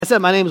I said,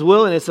 my name is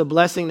Will, and it's a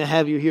blessing to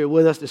have you here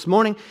with us this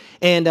morning.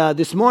 And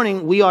this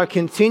morning, we are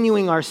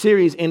continuing our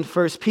series in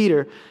 1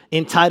 Peter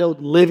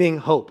entitled Living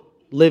Hope.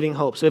 Living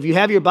Hope. So if you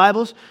have your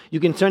Bibles,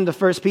 you can turn to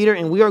 1 Peter,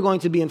 and we are going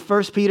to be in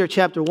 1 Peter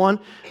chapter 1,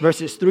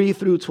 verses 3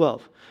 through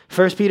 12.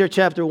 1 Peter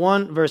chapter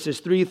 1, verses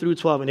 3 through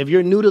 12. And if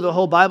you're new to the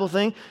whole Bible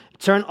thing,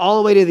 turn all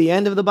the way to the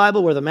end of the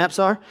Bible where the maps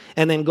are,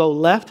 and then go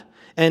left,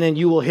 and then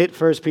you will hit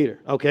 1 Peter,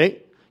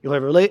 okay? You'll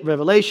have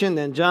Revelation,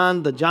 then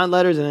John, the John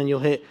letters, and then you'll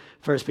hit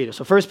 1 Peter.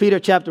 So 1 Peter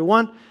chapter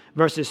 1,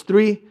 verses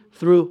 3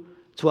 through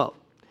 12.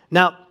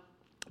 Now,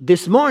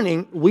 this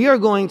morning, we are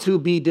going to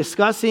be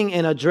discussing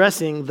and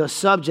addressing the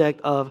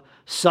subject of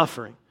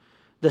suffering.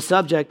 The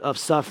subject of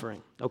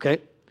suffering, okay?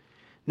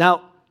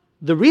 Now,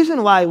 the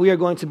reason why we are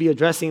going to be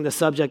addressing the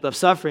subject of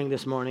suffering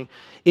this morning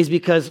is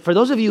because for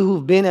those of you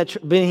who've been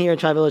here at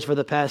Tri-Village for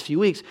the past few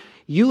weeks,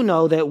 you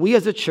know that we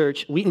as a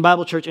church, Wheaton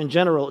Bible Church in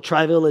general,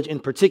 Tri-Village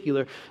in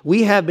particular,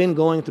 we have been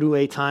going through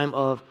a time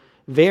of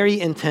very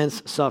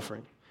intense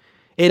suffering.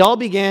 It all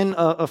began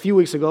a few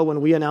weeks ago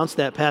when we announced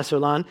that Pastor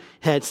Lon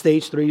had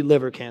stage 3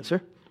 liver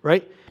cancer,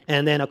 right?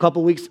 And then a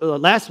couple weeks,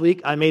 last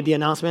week, I made the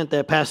announcement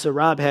that Pastor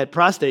Rob had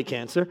prostate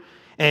cancer,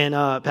 and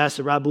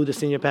Pastor Rob Booth, the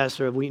senior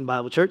pastor of Wheaton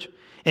Bible Church.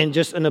 And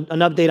just an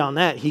update on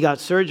that, he got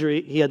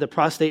surgery, he had the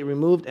prostate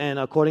removed, and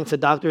according to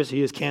doctors,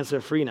 he is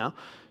cancer-free now.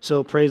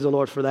 So praise the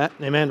Lord for that.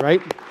 Amen,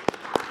 right?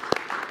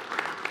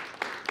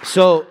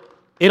 So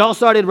it all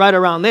started right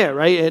around there,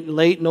 right? In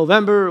late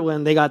November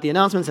when they got the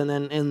announcements, and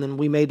then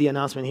we made the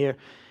announcement here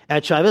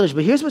at Tri-Village.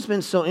 But here's what's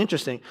been so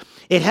interesting.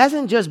 It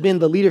hasn't just been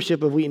the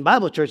leadership of Wheaton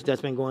Bible Church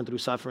that's been going through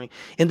suffering.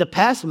 In the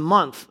past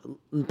month,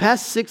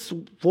 past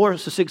 4 to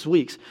 6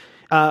 weeks,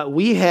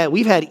 we've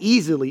had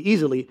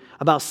easily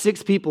about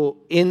 6 people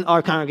in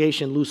our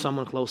congregation lose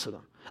someone close to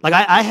them. Like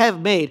I have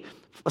made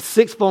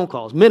 6 phone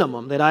calls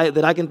minimum that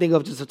I can think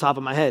of just off the top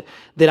of my head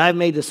that I've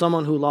made to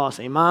someone who lost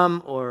a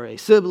mom or a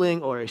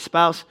sibling or a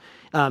spouse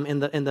in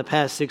the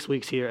past 6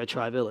 weeks here at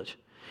Tri-Village.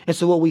 And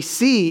so what we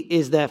see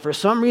is that for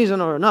some reason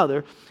or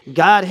another,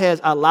 God has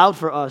allowed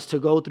for us to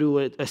go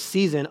through a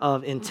season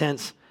of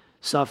intense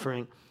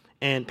suffering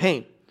and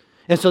pain.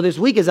 And so this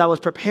week, as I was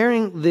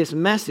preparing this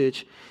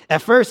message,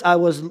 at first there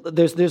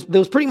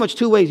was pretty much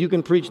 2 ways you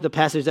can preach the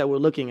passage that we're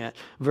looking at,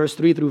 verse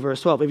 3 through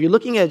verse 12. If you're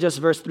looking at just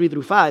verse 3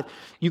 through 5,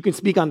 you can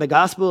speak on the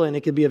gospel, and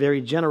it could be a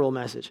very general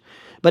message.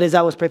 But as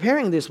I was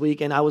preparing this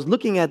week, and I was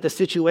looking at the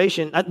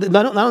situation,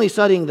 not only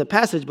studying the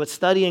passage, but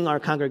studying our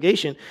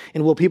congregation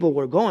and what people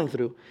were going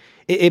through,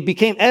 it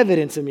became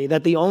evident to me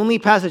that the only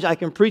passage I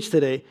can preach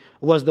today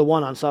was the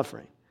one on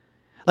suffering.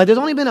 Like there's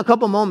only been a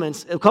couple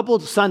moments, a couple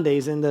of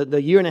Sundays in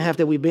the year and a half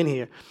that we've been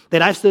here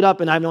that I've stood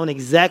up and I've known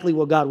exactly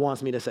what God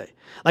wants me to say.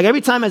 Like every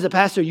time as a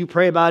pastor, you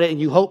pray about it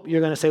and you hope you're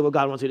going to say what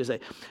God wants you to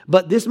say.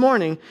 But this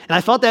morning, and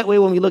I felt that way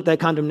when we looked at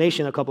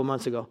condemnation a couple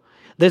months ago.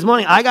 This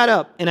morning, I got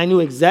up and I knew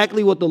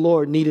exactly what the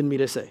Lord needed me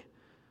to say.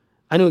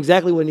 I knew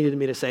exactly what He needed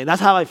me to say. And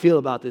that's how I feel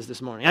about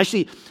this morning.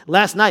 Actually,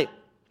 last night,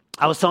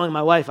 I was telling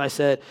my wife, I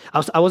said,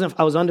 I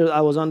was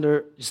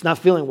under just not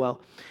feeling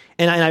well.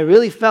 And I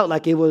really felt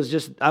like I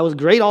was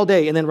great all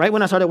day. And then right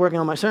when I started working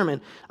on my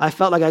sermon, I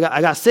felt like I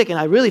got sick, and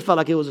I really felt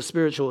like it was a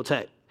spiritual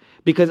attack.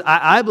 Because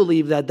I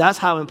believe that that's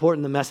how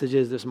important the message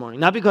is this morning.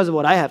 Not because of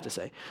what I have to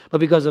say, but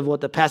because of what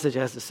the passage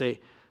has to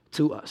say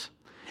to us.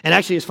 And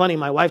actually, it's funny,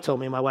 my wife told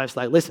me, my wife's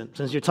like, listen,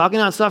 since you're talking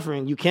on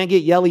suffering, you can't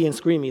get yelly and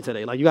screamy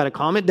today. Like, you got to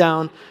calm it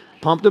down,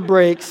 pump the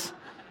brakes.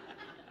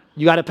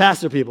 You got to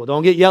pastor people.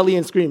 Don't get yelly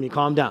and screamy.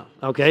 Calm down,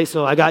 okay?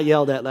 So I got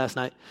yelled at last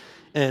night.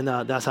 And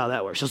that's how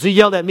that works. So she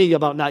yelled at me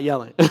about not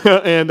yelling.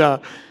 And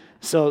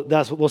so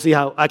we'll see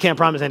how, I can't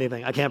promise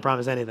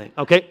anything,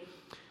 okay?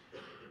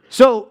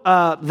 So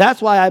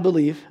that's why I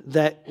believe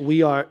that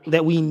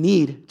we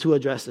need to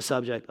address the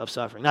subject of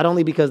suffering. Not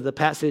only because the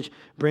passage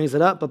brings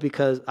it up, but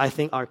because I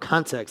think our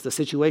context, the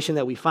situation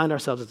that we find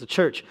ourselves as a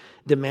church,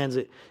 demands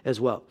it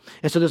as well.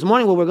 And so this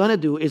morning what we're going to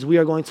do is we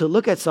are going to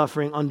look at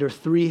suffering under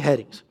 3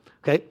 headings,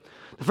 okay?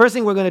 The first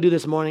thing we're going to do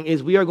this morning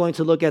is we are going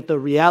to look at the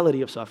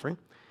reality of suffering.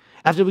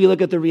 After we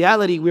look at the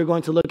reality, we're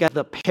going to look at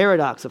the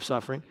paradox of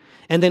suffering.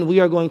 And then we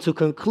are going to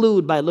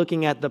conclude by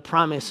looking at the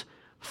promise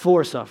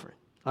for suffering.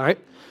 All right?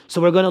 So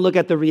we're going to look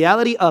at the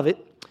reality of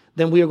it.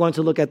 Then we are going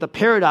to look at the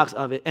paradox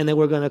of it. And then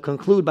we're going to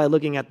conclude by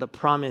looking at the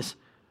promise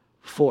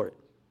for it.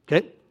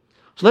 Okay?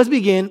 So let's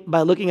begin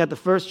by looking at the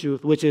first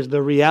truth, which is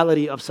the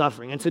reality of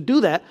suffering. And to do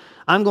that,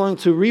 I'm going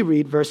to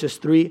reread verses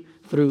 3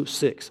 through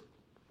 6.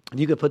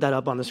 You could put that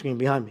up on the screen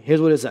behind me.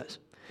 Here's what it says.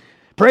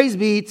 Praise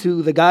be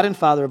to the God and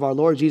Father of our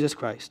Lord Jesus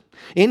Christ.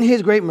 In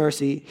His great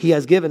mercy, He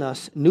has given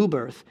us new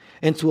birth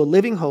into a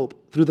living hope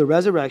through the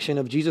resurrection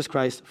of Jesus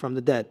Christ from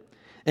the dead,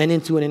 and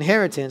into an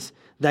inheritance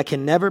that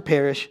can never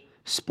perish,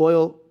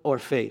 spoil, or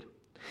fade.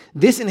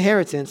 This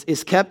inheritance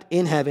is kept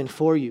in heaven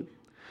for you,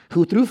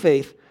 who through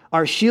faith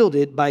are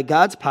shielded by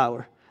God's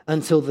power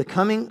until the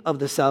coming of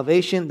the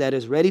salvation that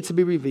is ready to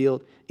be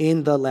revealed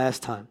in the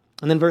last time.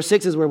 And then verse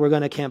 6 is where we're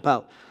going to camp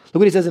out. Look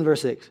what he says in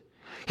verse 6.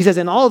 He says,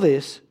 in all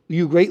this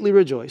you greatly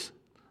rejoice,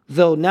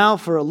 though now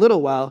for a little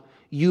while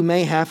you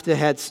may have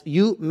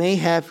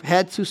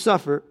had to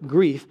suffer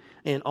grief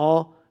in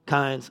all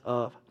kinds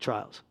of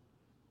trials.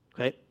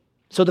 Okay?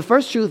 So the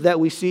first truth that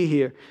we see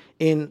here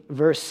in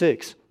verse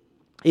 6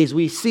 is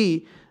we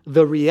see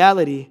the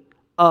reality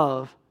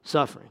of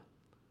suffering.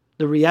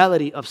 The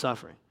reality of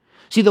suffering.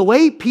 See, the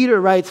way Peter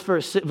writes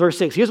verse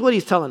 6, here's what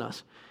he's telling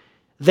us.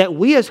 That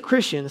we as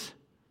Christians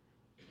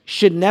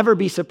should never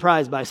be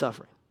surprised by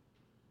suffering.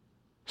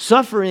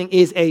 Suffering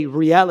is a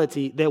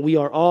reality that we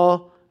are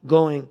all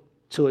going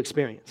to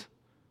experience.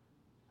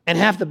 And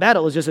half the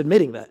battle is just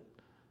admitting that.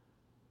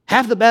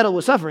 Half the battle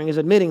with suffering is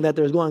admitting that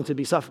there's going to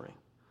be suffering.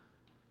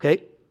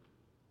 Okay?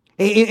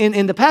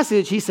 In the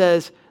passage, he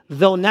says,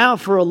 though now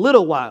for a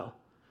little while.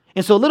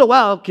 And so a little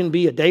while can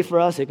be a day for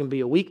us, it can be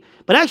a week.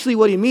 But actually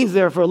what he means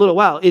there for a little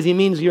while is he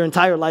means your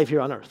entire life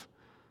here on earth.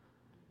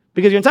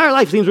 Because your entire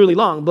life seems really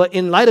long, but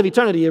in light of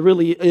eternity, it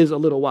really is a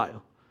little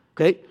while.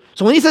 Okay?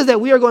 So when he says that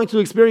we are going to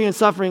experience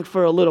suffering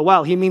for a little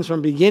while, he means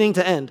from beginning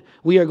to end,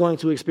 we are going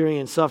to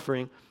experience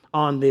suffering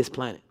on this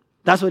planet.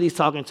 That's what he's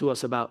talking to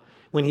us about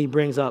when he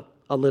brings up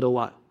a little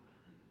while.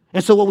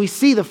 And so what we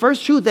see, the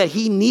first truth that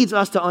he needs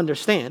us to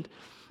understand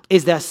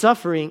is that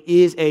suffering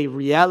is a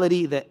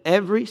reality that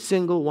every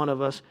single one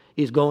of us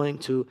is going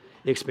to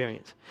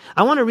experience.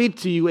 I want to read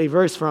to you a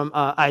verse from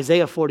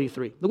Isaiah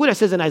 43. Look what it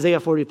says in Isaiah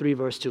 43,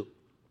 verse 2.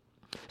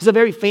 It's a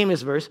very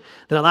famous verse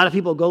that a lot of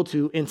people go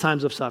to in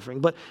times of suffering,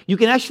 but you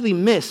can actually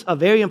miss a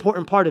very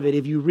important part of it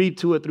if you read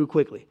through it too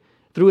quickly.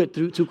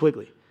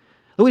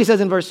 Look what he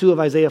says in verse 2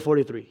 of Isaiah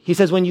 43. He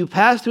says, when you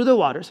pass through the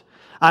waters,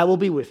 I will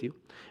be with you.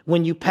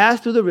 When you pass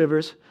through the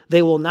rivers,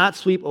 they will not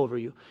sweep over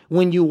you.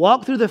 When you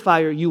walk through the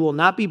fire, you will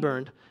not be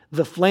burned.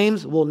 The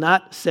flames will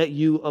not set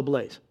you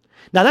ablaze.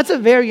 Now, that's a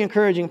very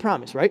encouraging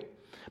promise, right?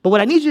 But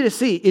what I need you to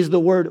see is the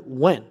word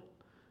when.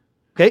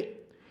 Okay?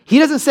 He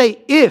doesn't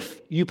say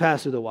if you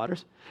pass through the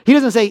waters. He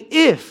doesn't say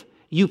if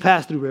you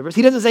pass through rivers.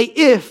 He doesn't say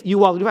if you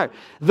walk through fire.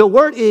 The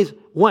word is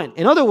when.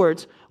 In other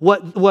words,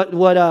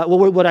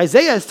 what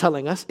Isaiah is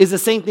telling us is the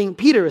same thing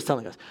Peter is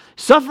telling us.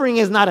 Suffering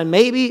is not a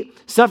maybe.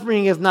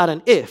 Suffering is not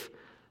an if.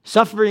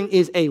 Suffering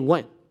is a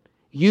when.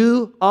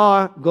 You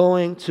are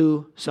going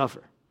to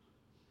suffer.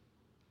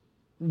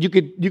 You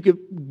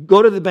could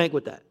go to the bank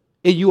with that.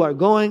 You are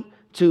going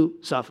to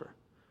suffer.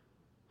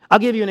 I'll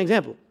give you an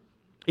example.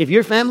 If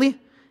your family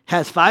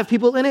has 5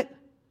 people in it,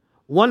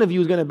 one of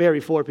you is going to bury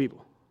 4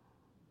 people.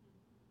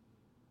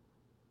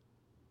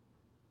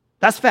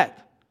 That's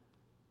fact.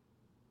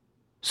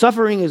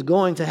 Suffering is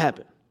going to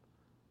happen.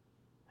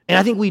 And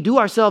I think we do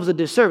ourselves a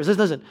disservice.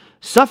 Listen,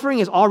 suffering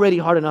is already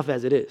hard enough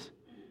as it is.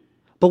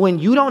 But when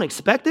you don't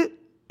expect it,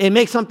 it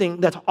makes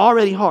something that's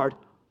already hard,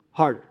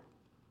 harder.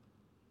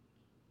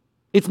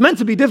 It's meant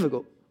to be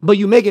difficult, but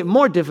you make it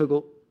more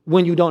difficult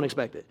when you don't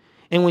expect it.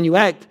 And when you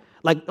act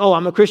like, oh,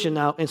 I'm a Christian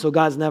now, and so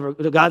God's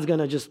going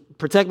to just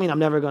protect me, and I'm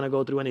never going to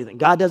go through anything.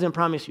 God doesn't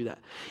promise you that.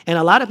 And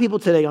a lot of people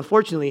today,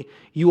 unfortunately,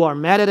 you are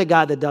mad at a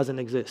God that doesn't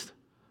exist.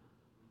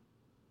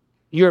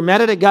 You're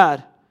mad at a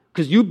God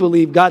because you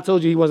believe God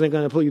told you he wasn't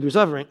going to put you through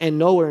suffering, and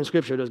nowhere in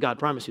Scripture does God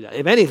promise you that.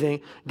 If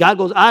anything, God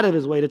goes out of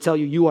his way to tell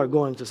you you are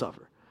going to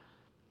suffer.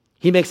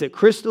 He makes it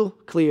crystal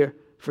clear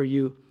for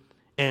you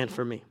and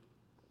for me.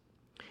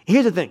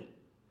 Here's the thing.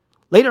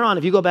 Later on,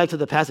 if you go back to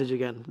the passage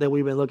again that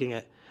we've been looking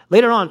at,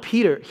 later on,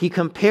 Peter, he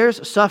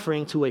compares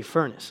suffering to a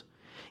furnace.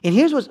 And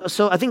here's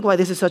I think why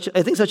this is such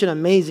an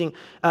amazing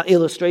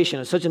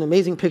illustration, such an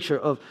amazing picture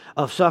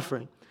of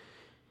suffering.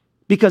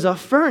 Because a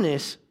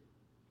furnace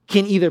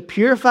can either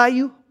purify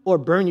you or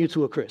burn you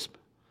to a crisp.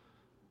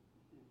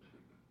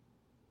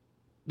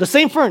 The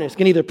same furnace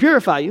can either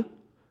purify you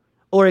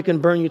or it can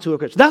burn you to a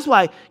crisp. That's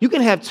why you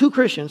can have 2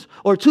 Christians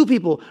or 2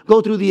 people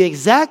go through the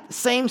exact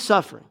same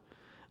suffering,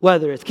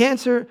 whether it's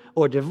cancer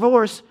or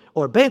divorce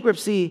or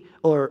bankruptcy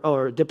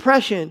or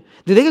depression.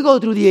 They could go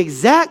through the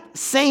exact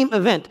same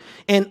event,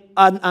 and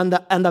on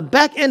the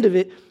back end of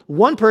it,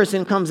 one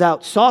person comes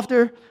out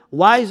softer,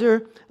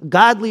 wiser,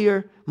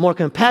 godlier, more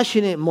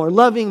compassionate, more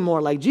loving,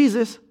 more like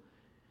Jesus,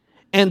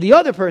 and the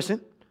other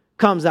person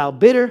comes out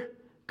bitter,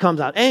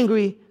 comes out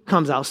angry,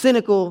 comes out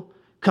cynical,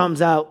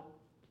 comes out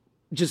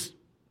just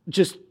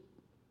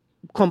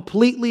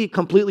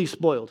completely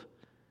spoiled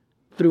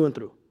through and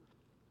through.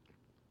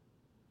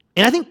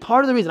 And I think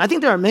part of the reason, I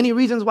think there are many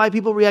reasons why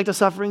people react to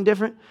suffering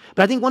different,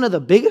 but I think one of the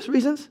biggest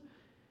reasons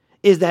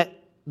is that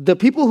the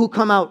people who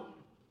come out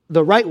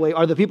the right way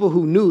are the people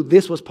who knew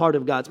this was part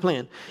of God's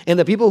plan. And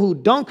the people who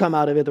don't come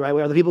out of it the right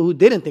way are the people who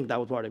didn't think that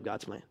was part of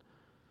God's plan.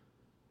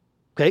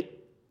 Okay?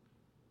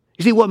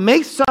 You see, what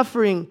makes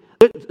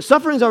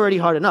suffering's already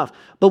hard enough.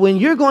 But when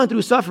you're going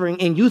through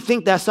suffering and you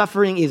think that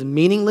suffering is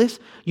meaningless,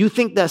 you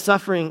think that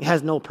suffering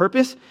has no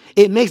purpose,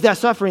 it makes that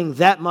suffering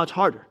that much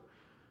harder.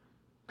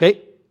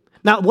 Okay?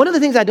 Now, one of the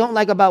things I don't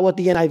like about what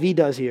the NIV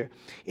does here,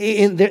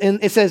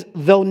 it says,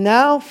 though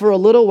now for a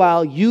little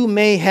while you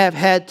may have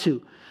had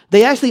to.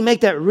 They actually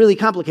make that really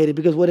complicated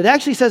because what it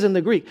actually says in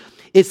the Greek,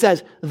 it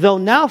says, though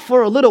now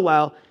for a little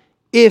while,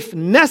 if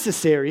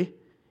necessary,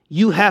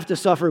 you have to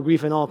suffer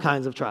grief in all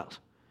kinds of trials.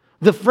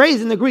 The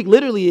phrase in the Greek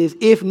literally is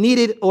if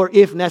needed or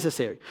if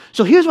necessary.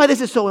 So here's why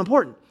this is so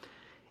important.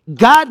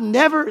 God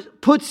never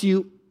puts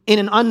you in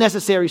an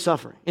unnecessary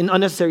suffering,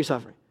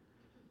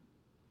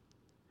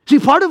 See,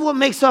 part of what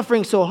makes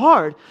suffering so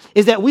hard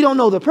is that we don't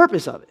know the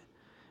purpose of it.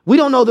 We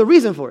don't know the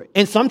reason for it.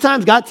 And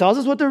sometimes God tells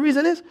us what the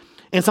reason is,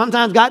 and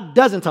sometimes God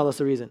doesn't tell us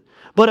the reason.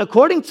 But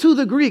according to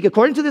the Greek,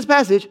 according to this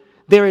passage,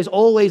 there is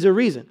always a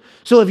reason.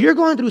 So if you're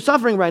going through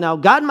suffering right now,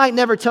 God might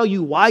never tell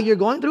you why you're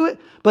going through it,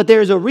 but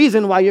there's a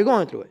reason why you're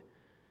going through it.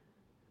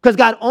 Because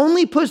God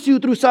only puts you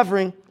through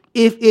suffering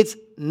if it's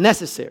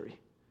necessary.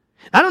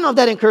 I don't know if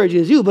that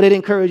encourages you, but it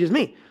encourages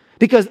me.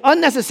 Because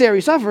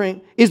unnecessary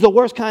suffering is the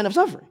worst kind of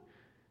suffering.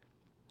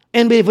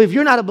 And if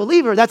you're not a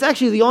believer, that's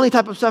actually the only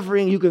type of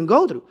suffering you can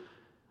go through.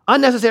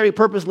 Unnecessary,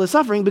 purposeless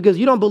suffering because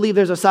you don't believe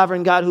there's a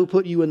sovereign God who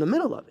put you in the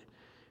middle of it.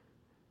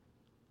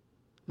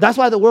 That's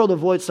why the world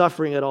avoids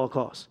suffering at all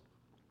costs.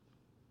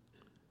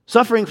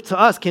 Suffering to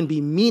us can be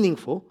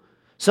meaningful.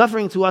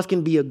 Suffering to us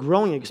can be a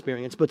growing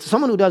experience. But to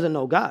someone who doesn't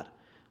know God,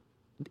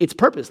 it's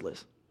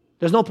purposeless.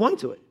 There's no point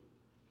to it.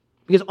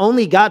 Because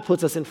only God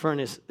puts us in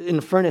furnace.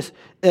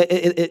 It's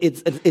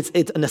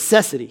a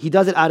necessity. He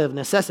does it out of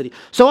necessity.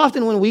 So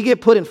often when we get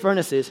put in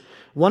furnaces,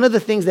 one of the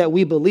things that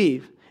we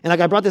believe, and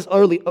like I brought this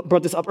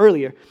up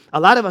earlier, a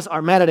lot of us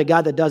are mad at a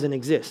God that doesn't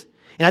exist.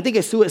 And I think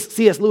it's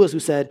C.S. Lewis who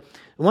said,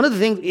 one of the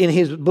things in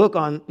his book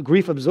on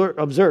Grief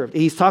Observed,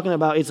 he's talking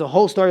about, it's a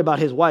whole story about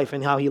his wife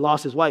and how he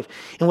lost his wife.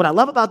 And what I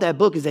love about that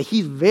book is that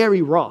he's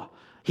very raw.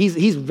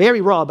 He's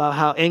very raw about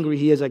how angry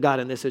he is at God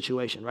in this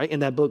situation, right?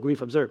 In that book,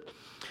 Grief Observed.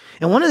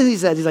 And one of the things he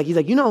says, he's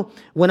like,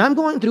 when I'm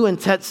going through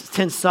intense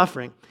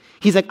suffering,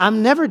 he's like,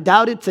 I'm never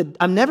tempted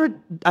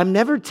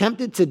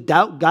to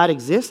doubt God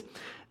exists,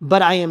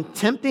 but I am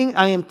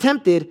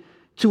tempted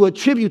to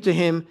attribute to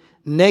him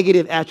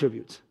negative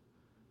attributes.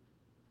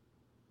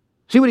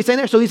 See what he's saying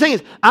there? So he's saying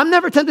is, I'm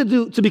never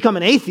tempted to become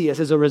an atheist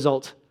as a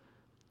result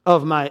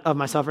of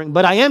my suffering,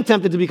 but I am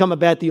tempted to become a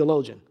bad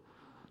theologian.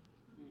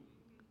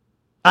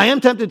 I am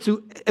tempted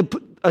to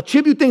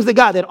attribute things to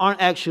God that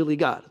aren't actually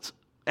God's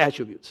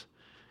attributes.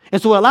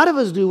 And so what a lot of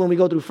us do when we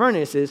go through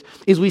furnaces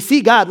is we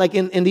see God, like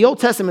in the Old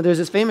Testament, there's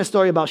this famous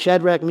story about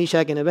Shadrach,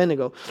 Meshach, and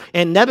Abednego.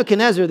 And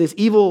Nebuchadnezzar, this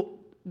evil,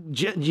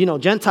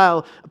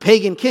 Gentile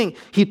pagan king,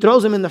 he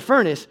throws him in the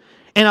furnace.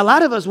 And a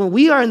lot of us, when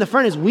we are in the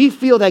furnace, we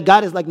feel that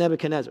God is like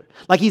Nebuchadnezzar.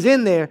 Like he's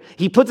in there,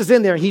 he puts us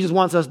in there, and he just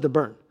wants us to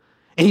burn.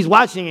 And he's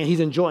watching it, he's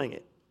enjoying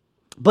it.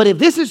 But if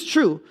this is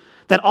true,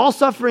 that all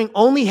suffering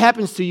only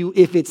happens to you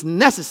if it's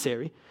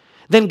necessary,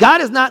 then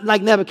God is not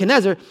like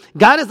Nebuchadnezzar.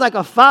 God is like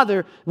a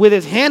father with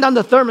his hand on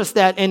the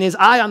thermostat and his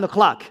eye on the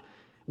clock,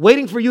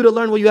 waiting for you to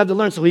learn what you have to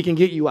learn so he can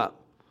get you out.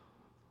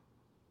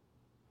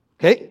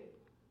 Okay?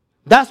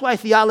 That's why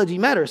theology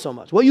matters so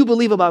much. What you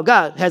believe about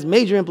God has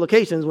major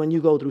implications when you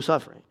go through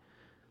suffering.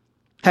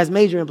 Has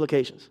major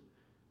implications.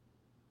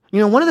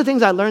 One of the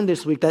things I learned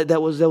this week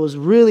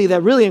that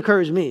really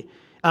encouraged me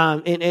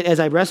and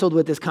as I wrestled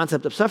with this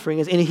concept of suffering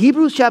is in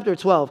Hebrews chapter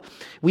 12,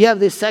 we have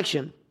this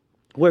section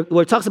where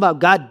it talks about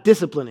God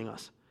disciplining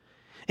us.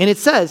 And it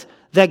says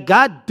that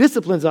God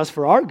disciplines us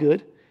for our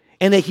good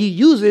and that he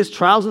uses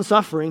trials and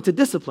suffering to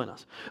discipline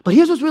us. But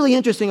here's what's really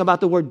interesting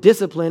about the word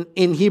discipline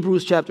in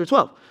Hebrews chapter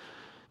 12.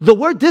 The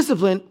word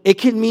discipline, it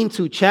can mean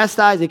to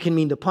chastise, it can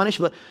mean to punish,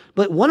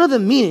 but one of the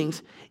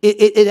meanings,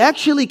 it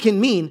actually can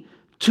mean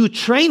to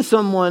train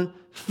someone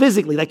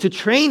physically, like to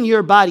train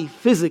your body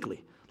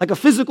physically, like a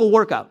physical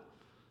workout.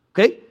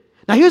 Okay?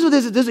 Now here's why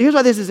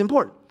this is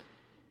important.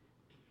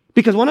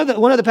 Because one of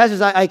the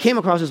passages I came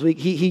across this week,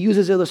 he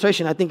uses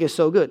illustration I think is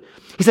so good.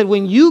 He said,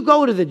 when you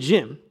go to the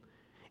gym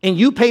and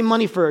you pay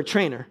money for a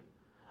trainer,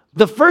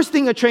 the first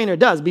thing a trainer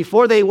does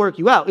before they work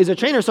you out is a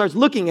trainer starts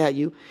looking at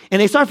you and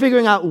they start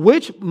figuring out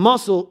which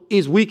muscle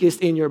is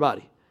weakest in your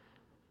body.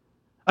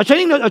 A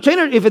trainer,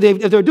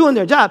 if they're doing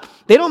their job,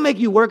 they don't make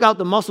you work out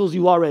the muscles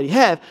you already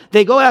have.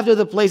 They go after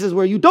the places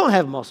where you don't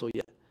have muscle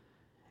yet.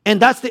 And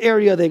that's the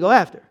area they go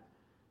after.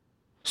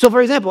 So,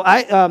 for example,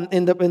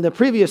 in the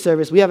previous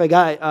service, we have a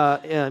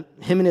guy,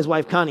 him and his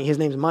wife, Connie. His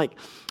name's Mike.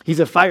 He's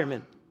a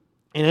fireman.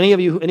 And any of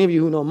you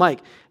who know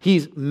Mike,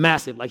 he's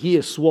massive. Like, he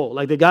is swole.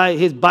 Like, the guy,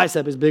 his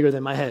bicep is bigger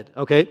than my head,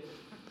 okay?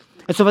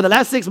 And so for the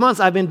last 6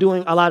 months, I've been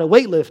doing a lot of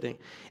weightlifting.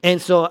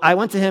 And so I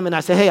went to him and I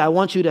said, hey, I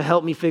want you to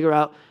help me figure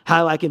out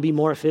how I can be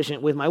more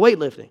efficient with my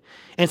weightlifting.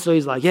 And so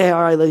he's like, yeah,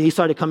 all right. He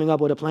started coming up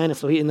with a plan. And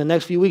so in the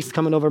next few weeks, he's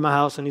coming over to my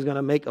house and he's going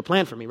to make a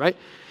plan for me, right?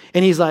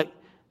 And he's like,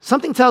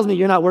 something tells me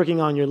you're not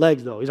working on your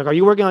legs, though. He's like, are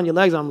you working on your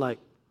legs? I'm like,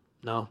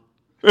 no.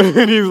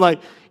 And he's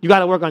like, you got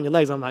to work on your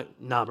legs. I'm like,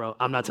 nah, bro,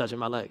 I'm not touching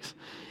my legs.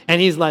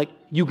 And he's like,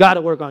 you got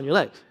to work on your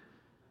legs.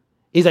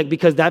 He's like,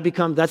 because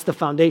that's the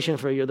foundation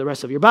for the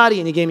rest of your body.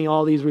 And he gave me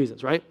all these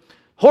reasons, right?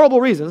 Horrible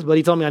reasons, but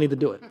he told me I need to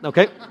do it,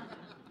 okay?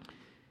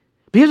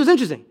 But here's what's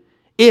interesting.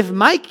 If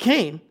Mike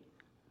came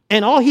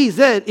and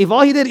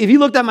if he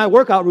looked at my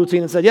workout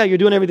routine and said, yeah, you're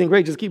doing everything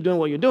great, just keep doing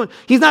what you're doing,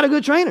 he's not a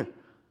good trainer.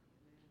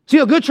 See,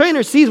 a good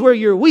trainer sees where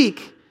you're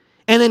weak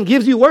and then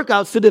gives you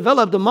workouts to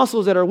develop the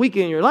muscles that are weak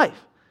in your life.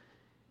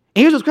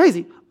 And here's what's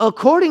crazy.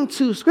 According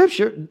to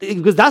Scripture,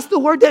 because that's the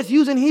word that's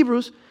used in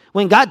Hebrews,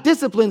 when God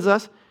disciplines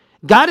us,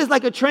 God is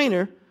like a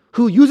trainer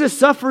who uses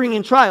suffering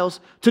and trials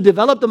to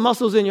develop the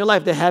muscles in your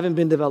life that haven't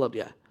been developed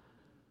yet.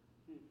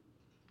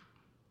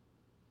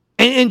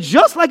 And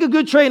just like a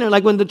good trainer,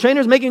 like when the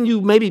trainer's making you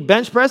maybe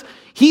bench press,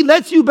 he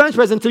lets you bench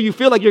press until you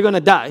feel like you're going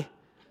to die.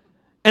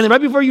 And then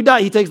right before you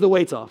die, he takes the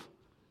weights off.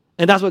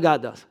 And that's what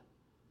God does.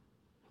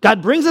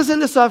 God brings us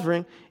into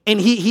suffering, and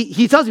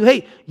he tells you,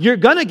 hey, you're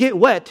going to get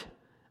wet,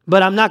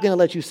 but I'm not going to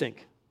let you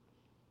sink.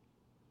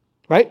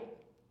 Right?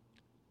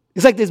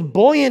 It's like this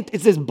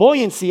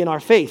buoyancy in our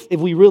faith if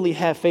we really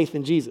have faith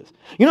in Jesus.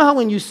 You know how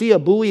when you see a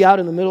buoy out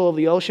in the middle of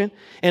the ocean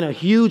and a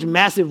huge,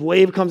 massive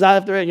wave comes out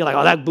after it, and you're like,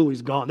 oh, that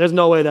buoy's gone. There's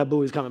no way that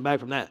buoy's coming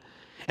back from that.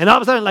 And all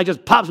of a sudden, like,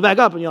 just pops back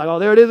up, and you're like, oh,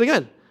 there it is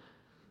again.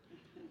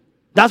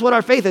 That's what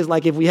our faith is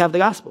like if we have the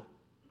gospel.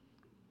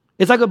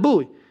 It's like a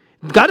buoy.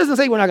 God doesn't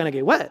say we're not going to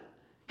get wet.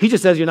 He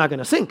just says you're not going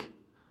to sink.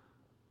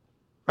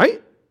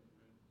 Right?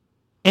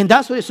 And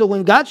that's what it is. So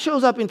when God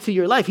shows up into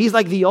your life, he's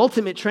like the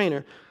ultimate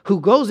trainer who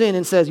goes in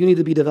and says, you need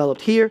to be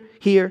developed here,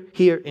 here,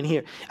 here, and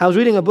here. I was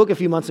reading a book a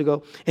few months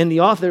ago, and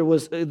the author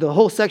the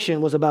whole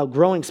section was about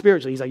growing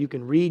spiritually. He's like, you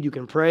can read, you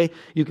can pray,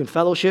 you can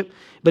fellowship.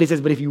 But he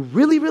says, but if you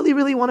really, really,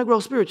 really want to grow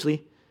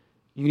spiritually,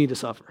 you need to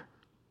suffer.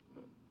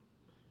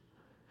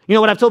 You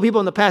know, what I've told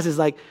people in the past is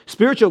like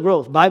spiritual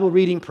growth, Bible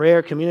reading,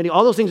 prayer, community,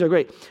 all those things are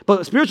great.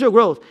 But spiritual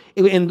growth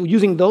and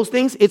using those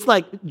things, it's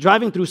like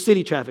driving through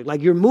city traffic.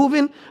 Like you're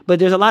moving, but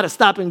there's a lot of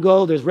stop and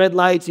go. There's red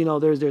lights, you know,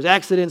 there's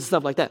accidents,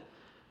 stuff like that.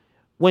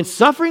 When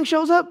suffering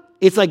shows up,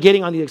 it's like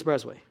getting on the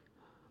expressway.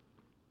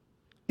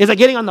 It's like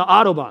getting on the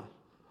Autobahn.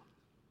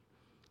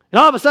 And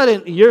all of a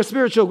sudden, your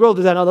spiritual growth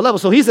is at another level.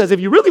 So he says, if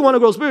you really want to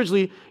grow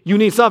spiritually, you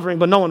need suffering,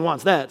 but no one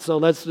wants that. So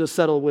let's just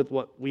settle with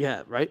what we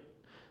have, right?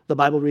 The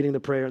Bible reading, the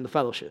prayer, and the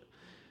fellowship.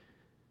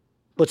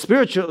 But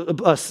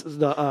spiritual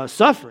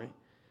suffering,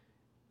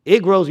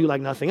 it grows you like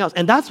nothing else.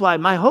 And that's why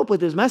my hope with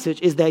this message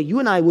is that you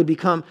and I would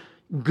become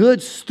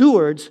good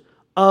stewards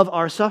of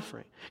our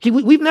suffering.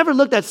 We've never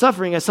looked at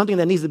suffering as something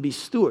that needs to be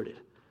stewarded.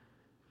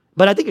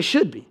 But I think it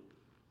should be.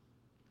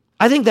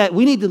 I think that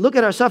we need to look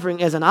at our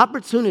suffering as an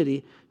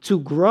opportunity to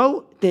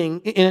grow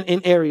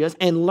in areas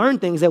and learn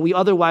things that we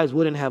otherwise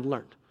wouldn't have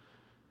learned.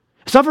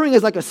 Suffering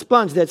is like a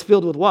sponge that's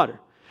filled with water.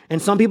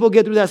 And some people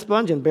get through that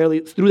sponge and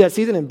through that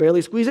season and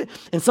barely squeeze it.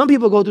 And some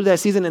people go through that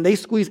season and they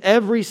squeeze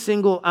every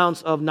single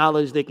ounce of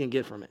knowledge they can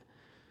get from it.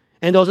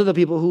 And those are the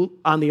people who,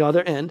 on the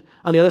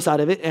other side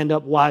of it, end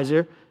up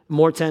wiser,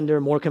 more tender,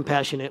 more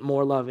compassionate,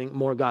 more loving,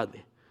 more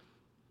godly.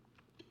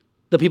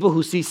 The people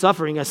who see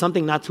suffering as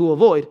something not to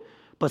avoid,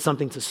 but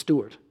something to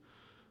steward.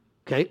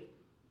 Okay?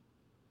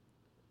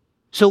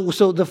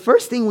 So the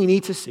first thing we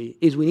need to see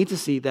is we need to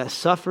see that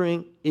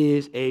suffering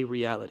is a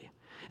reality.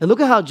 And look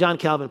at how John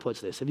Calvin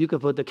puts this. If you could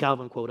put the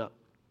Calvin quote up.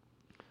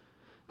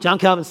 John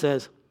Calvin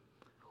says,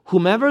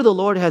 whomever the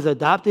Lord has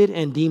adopted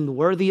and deemed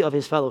worthy of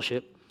his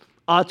fellowship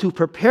ought to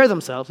prepare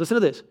themselves, listen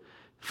to this,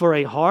 for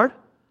a hard,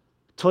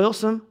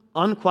 toilsome,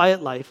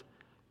 unquiet life,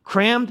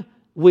 crammed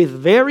with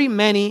very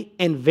many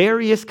and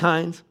various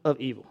kinds of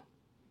evil.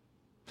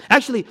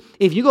 Actually,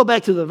 if you go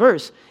back to the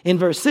verse, in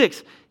verse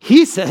 6,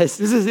 he says,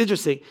 this is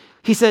interesting,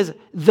 he says,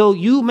 though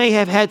you may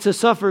have had to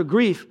suffer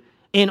grief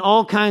in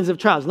all kinds of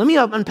trials. Let me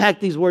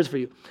unpack these words for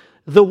you.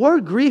 The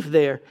word grief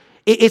there,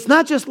 it's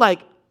not just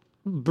like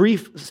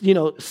brief,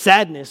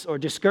 sadness or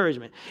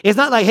discouragement. It's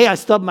not like, hey, I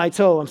stubbed my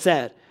toe, I'm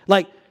sad.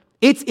 Like,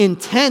 it's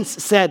intense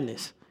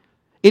sadness.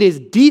 It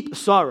is deep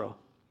sorrow.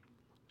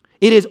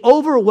 It is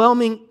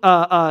overwhelming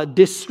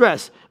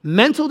distress,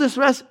 mental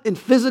distress and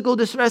physical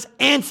distress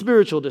and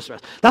spiritual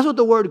distress. That's what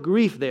the word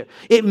grief there.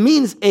 It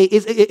means,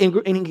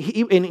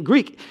 in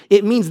Greek,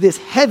 it means this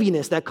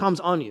heaviness that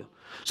comes on you.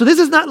 So this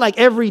is not like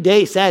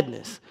everyday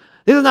sadness.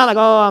 This is not like,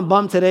 oh, I'm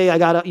bummed today. I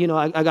don't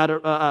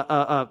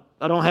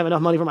have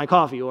enough money for my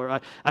coffee, or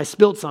I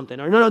spilled something.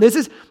 Or no. This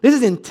is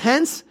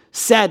intense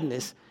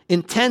sadness,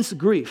 intense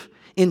grief,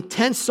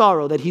 intense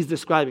sorrow that he's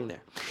describing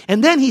there.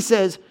 And then he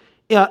says,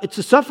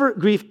 to suffer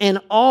grief in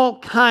all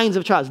kinds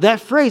of trials. That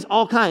phrase,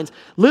 all kinds,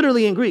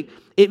 literally in Greek,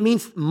 it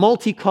means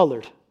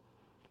multicolored.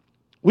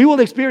 We will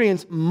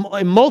experience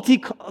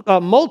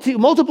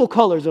multiple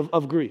colors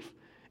of grief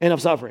and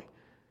of suffering.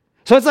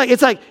 So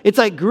it's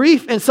like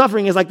grief and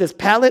suffering is like this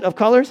palette of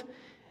colors,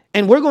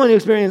 and we're going to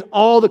experience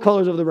all the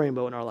colors of the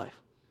rainbow in our life.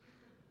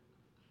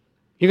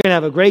 You're going to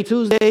have a gray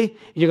Tuesday,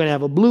 you're going to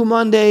have a blue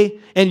Monday,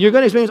 and you're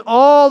going to experience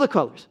all the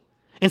colors.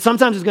 And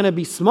sometimes it's going to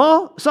be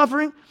small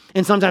suffering,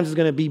 and sometimes it's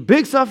going to be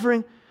big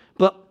suffering,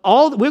 but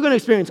we're going to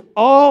experience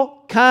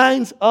all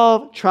kinds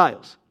of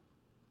trials.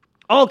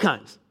 All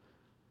kinds.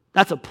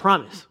 That's a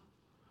promise.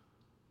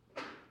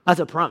 That's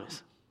a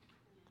promise.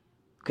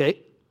 Okay?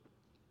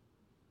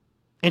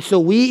 And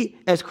so we,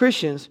 as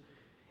Christians,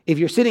 if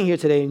you're sitting here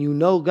today and you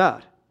know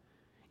God,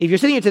 if you're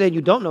sitting here today and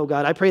you don't know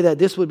God, I pray that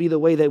this would be the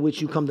way that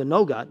which you come to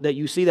know God, that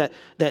you see that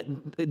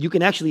you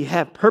can actually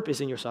have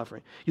purpose in your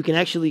suffering. You can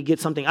actually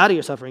get something out of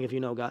your suffering if you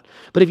know God.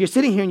 But if you're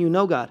sitting here and you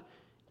know God,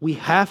 we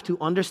have to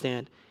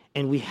understand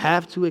and we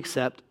have to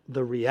accept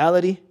the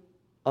reality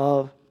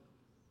of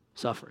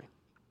suffering.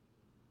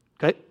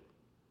 Okay?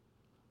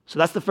 So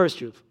that's the first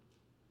truth.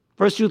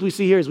 First truth we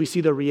see here is we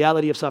see the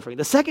reality of suffering.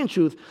 The second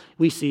truth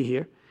we see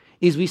here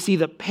is we see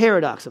the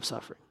paradox of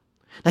suffering.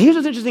 Now, here's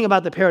what's interesting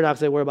about the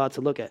paradox that we're about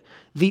to look at.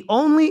 The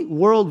only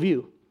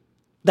worldview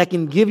that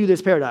can give you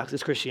this paradox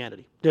is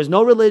Christianity. There's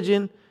no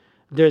religion,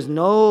 there's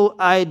no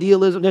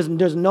idealism,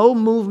 there's no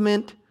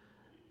movement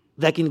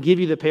that can give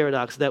you the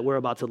paradox that we're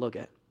about to look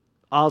at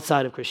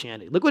outside of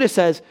Christianity. Look what it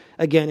says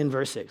again in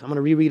verse 6. I'm going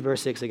to reread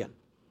verse 6 again.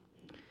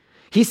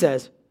 He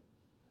says,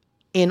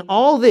 "In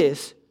all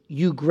this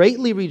you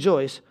greatly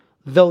rejoice,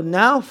 though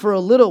now for a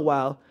little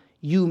while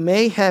you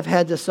may have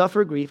had to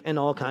suffer grief and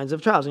all kinds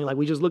of trials." And you're like,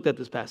 we just looked at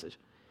this passage.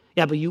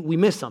 Yeah, but we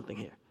missed something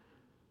here.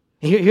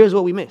 And here's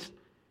what we missed.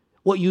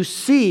 What you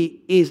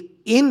see is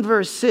in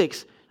verse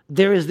 6,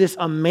 there is this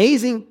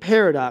amazing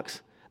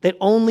paradox that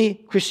only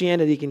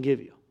Christianity can give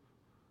you.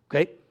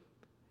 Okay?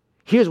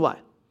 Here's why.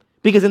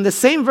 Because in the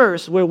same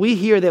verse where we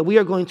hear that we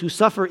are going to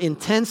suffer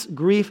intense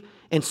grief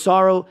and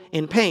sorrow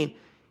and pain,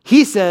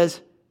 he says,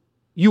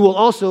 you will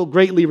also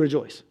greatly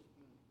rejoice.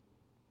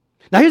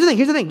 Now, here's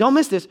the thing. Don't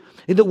miss this.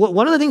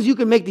 One of the things you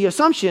can make the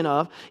assumption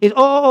of is,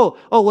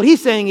 what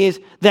he's saying is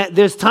that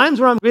there's times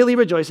where I'm greatly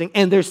rejoicing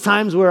and there's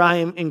times where I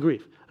am in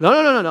grief.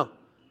 No.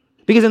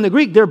 Because in the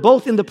Greek, they're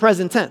both in the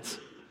present tense.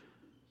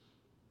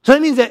 So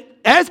that means that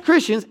as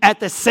Christians, at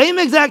the same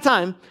exact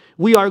time,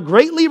 we are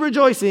greatly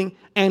rejoicing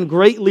and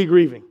greatly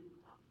grieving.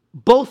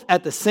 Both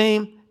at the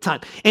same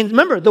time. And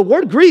remember, the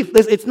word grief,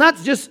 it's not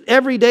just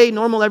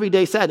normal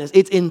everyday sadness.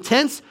 It's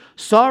intense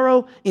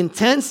sorrow,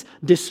 intense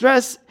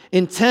distress,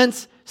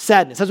 intense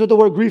sadness. That's what the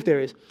word grief there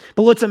is.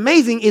 But what's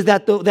amazing is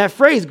that that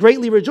phrase,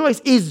 greatly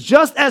rejoice, is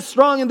just as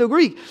strong in the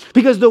Greek.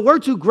 Because the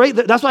word to great,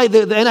 that's why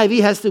the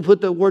NIV has to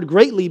put the word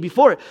greatly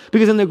before it.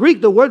 Because in the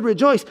Greek, the word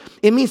rejoice,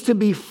 it means to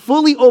be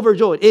fully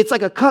overjoyed. It's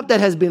like a cup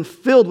that has been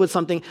filled with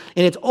something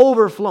and it's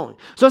overflowing.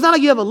 So it's not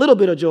like you have a little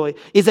bit of joy.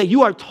 It's that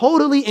you are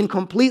totally and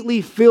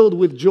completely filled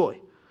with joy.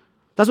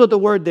 That's what the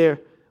word there,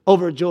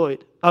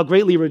 overjoyed,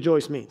 greatly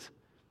rejoice means.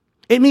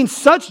 It means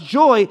such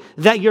joy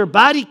that your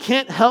body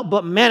can't help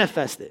but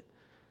manifest it.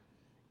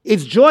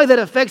 It's joy that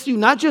affects you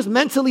not just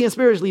mentally and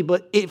spiritually,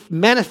 but it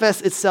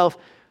manifests itself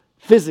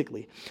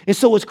physically. And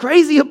so what's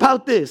crazy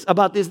about this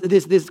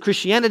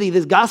Christianity,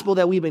 this gospel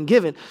that we've been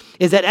given,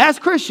 is that as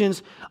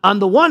Christians, on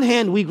the one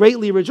hand, we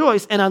greatly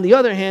rejoice, and on the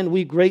other hand,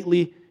 we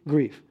greatly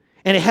grieve.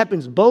 And it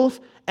happens both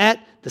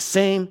at the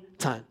same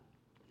time.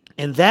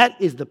 And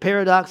that is the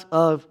paradox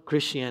of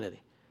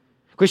Christianity.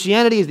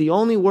 Christianity is the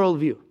only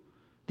worldview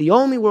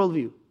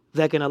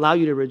that can allow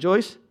you to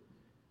rejoice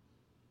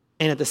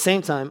and at the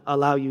same time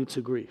allow you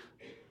to grieve.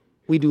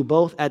 We do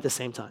both at the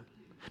same time.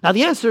 Now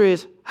the answer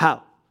is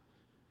how?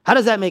 How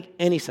does that make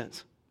any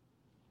sense?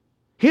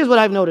 Here's what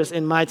I've noticed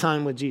in my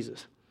time with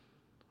Jesus.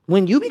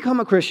 When you become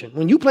a Christian,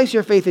 when you place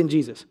your faith in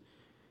Jesus,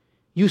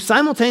 you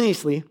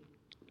simultaneously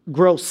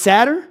grow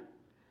sadder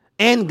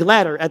and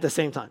gladder at the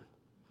same time.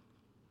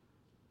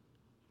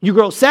 You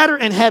grow sadder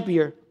and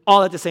happier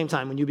all at the same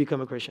time when you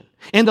become a Christian.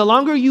 And the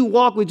longer you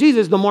walk with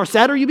Jesus, the more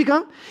sadder you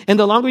become. And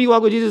the longer you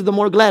walk with Jesus, the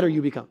more gladder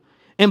you become.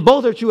 And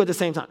both are true at the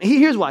same time.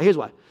 Here's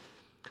why.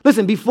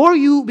 Listen, before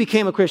you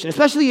became a Christian,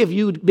 especially if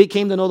you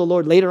came to know the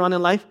Lord later on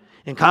in life,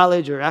 in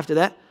college or after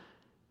that,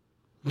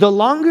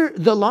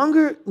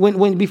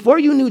 when before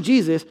you knew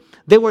Jesus,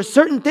 there were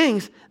certain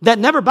things that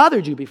never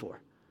bothered you before.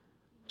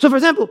 So for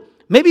example,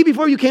 maybe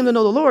before you came to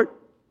know the Lord,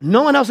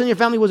 no one else in your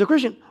family was a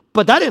Christian,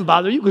 but that didn't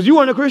bother you because you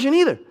weren't a Christian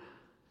either.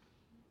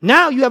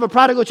 Now you have a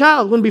prodigal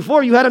child when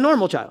before you had a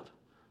normal child.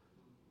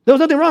 There was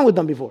nothing wrong with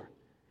them before.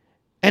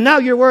 And now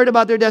you're worried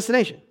about their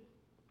destination.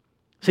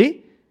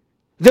 See?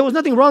 There was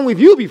nothing wrong with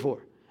you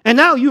before. And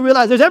now you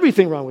realize there's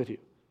everything wrong with you.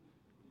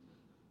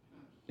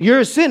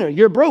 You're a sinner.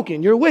 You're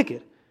broken. You're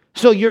wicked.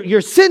 So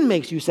your sin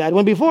makes you sad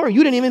when before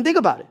you didn't even think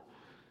about it.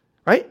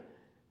 Right?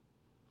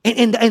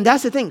 And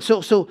that's the thing.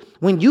 So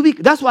when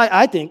that's why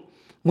I think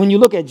when you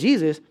look at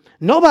Jesus,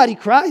 nobody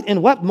cried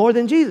and wept more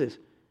than Jesus.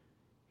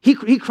 He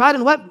cried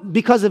and wept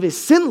because of his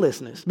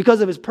sinlessness,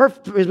 because of his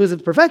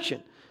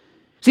perfection.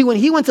 See, when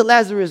he went to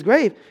Lazarus'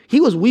 grave, he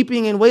was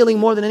weeping and wailing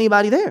more than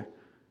anybody there.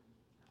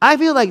 I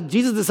feel like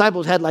Jesus'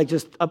 disciples had like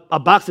just a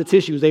box of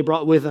tissues they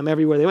brought with them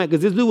everywhere they went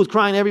because this dude was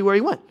crying everywhere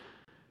he went.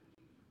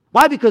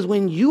 Why? Because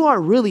when you are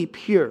really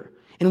pure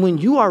and when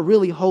you are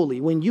really holy,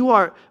 when you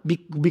are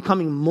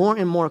becoming more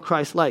and more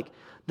Christ-like,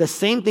 the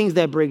same things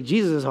that break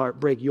Jesus' heart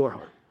break your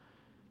heart.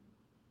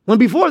 When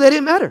before, they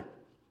didn't matter.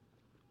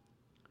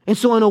 And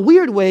so in a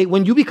weird way,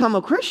 when you become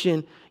a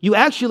Christian, you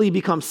actually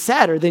become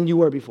sadder than you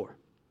were before.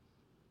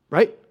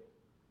 Right?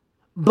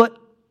 But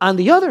on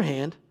the other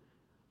hand,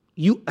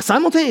 you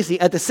simultaneously,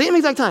 at the same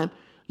exact time,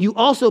 you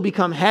also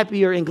become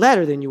happier and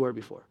gladder than you were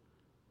before.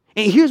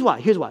 And here's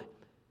why.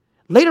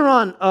 Later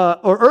on,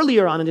 or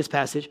earlier on in this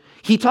passage,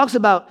 he talks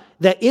about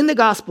that in the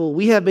gospel,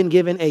 we have been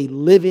given a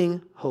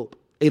living hope,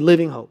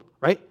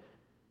 right?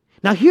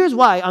 Now, here's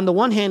why, on the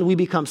one hand, we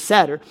become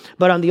sadder,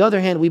 but on the other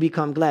hand, we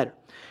become gladder.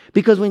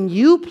 Because when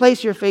you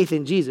place your faith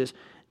in Jesus,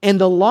 and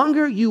the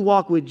longer you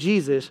walk with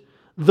Jesus,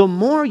 the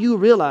more you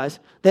realize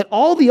that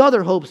all the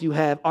other hopes you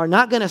have are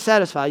not going to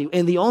satisfy you,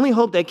 and the only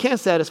hope that can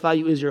satisfy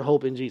you is your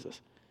hope in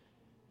Jesus.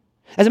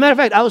 As a matter of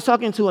fact, I was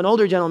talking to an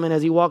older gentleman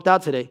as he walked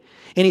out today,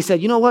 and he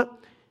said, you know what?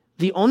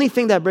 The only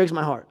thing that breaks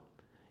my heart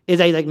is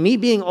that, like, me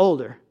being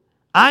older,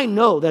 I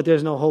know that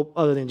there's no hope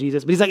other than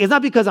Jesus. But he's like, it's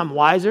not because I'm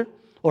wiser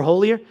or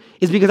holier.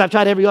 It's because I've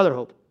tried every other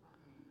hope.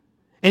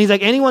 And he's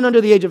like, anyone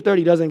under the age of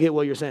 30 doesn't get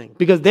what you're saying.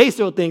 Because they're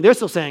still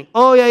saying,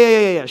 oh,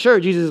 yeah, sure,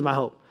 Jesus is my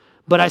hope.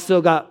 But I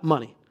still got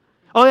money.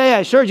 Oh,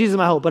 yeah, sure, Jesus is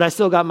my hope, but I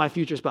still got my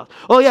future spouse.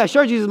 Oh, yeah,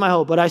 sure, Jesus is my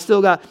hope, but I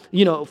still got,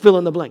 fill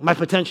in the blank, my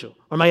potential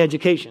or my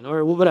education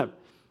or whatever.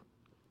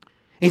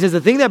 And he says, the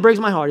thing that breaks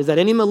my heart is that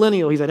any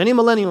millennial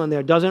in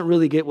there doesn't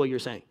really get what you're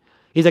saying.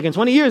 He's like, in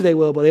 20 years they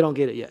will, but they don't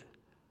get it yet.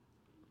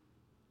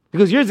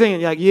 Because you're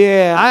saying, like,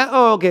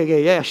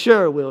 yeah,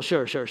 sure, Will,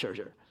 sure.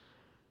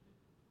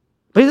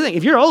 But here's the thing,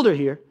 if you're older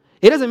here,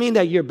 it doesn't mean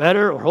that you're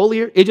better or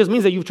holier. It just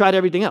means that you've tried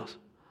everything else.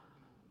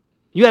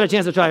 You had a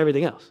chance to try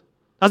everything else.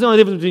 That's the only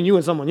difference between you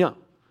and someone young.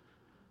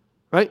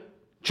 Right?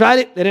 Tried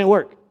it didn't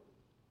work.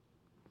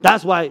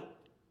 That's why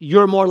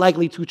you're more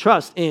likely to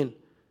trust in.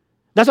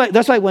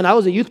 That's why when I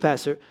was a youth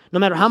pastor, no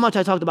matter how much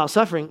I talked about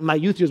suffering, my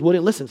youth just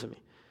wouldn't listen to me.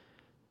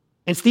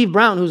 And Steve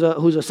Brown,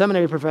 who's a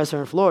seminary professor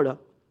in Florida,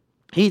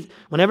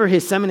 whenever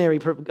his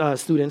seminary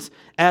students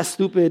ask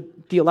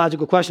stupid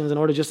theological questions in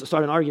order just to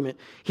start an argument,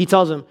 he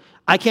tells them,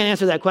 I can't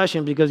answer that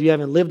question because you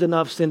haven't lived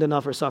enough, sinned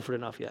enough, or suffered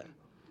enough yet.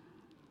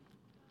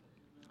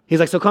 He's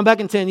like, so come back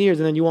in 10 years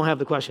and then you won't have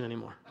the question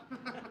anymore.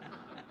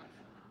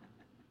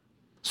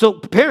 So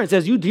parents,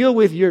 as you deal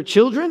with your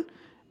children,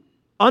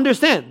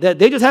 understand that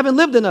they just haven't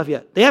lived enough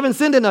yet. They haven't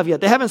sinned enough yet.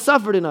 They haven't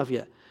suffered enough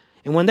yet.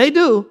 And when they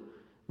do,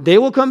 they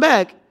will come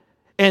back,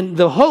 and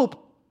the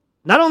hope,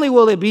 not only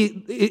will it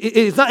be,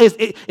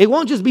 it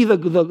won't just be the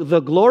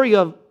glory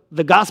of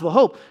the gospel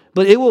hope,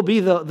 but it will be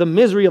the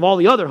misery of all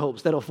the other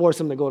hopes that will force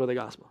them to go to the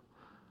gospel.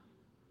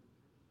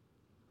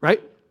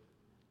 Right?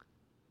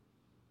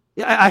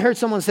 I heard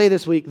someone say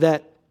this week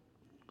that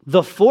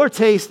the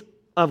foretaste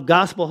of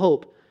gospel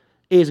hope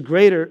is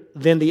greater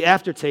than the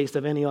aftertaste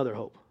of any other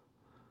hope.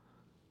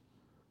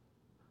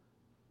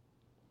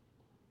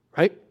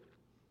 Right?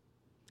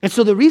 And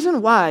so the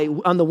reason why,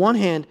 on the one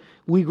hand,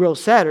 we grow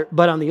sadder,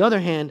 but on the other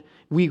hand,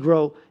 we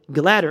grow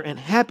gladder and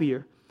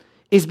happier,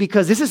 is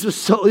because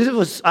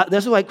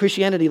that's why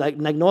Christianity, like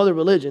no other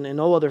religion and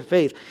no other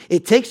faith,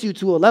 it takes you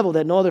to a level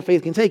that no other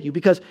faith can take you.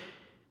 Because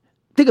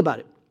think about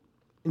it.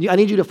 I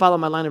need you to follow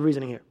my line of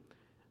reasoning here.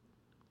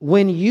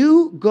 When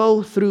you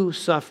go through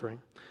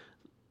suffering,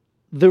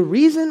 the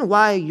reason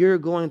why you're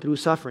going through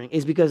suffering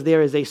is because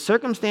there is a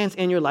circumstance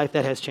in your life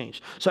that has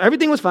changed. So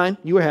everything was fine,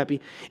 you were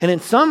happy, and then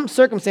some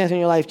circumstance in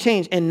your life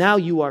changed, and now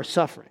you are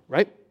suffering,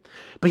 right?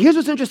 But here's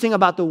what's interesting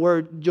about the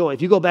word joy.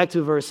 If you go back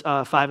to verse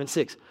 5 and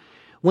 6,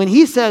 when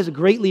he says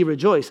greatly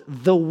rejoice,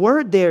 the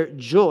word there,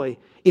 joy,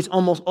 is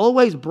almost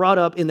always brought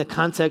up in the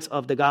context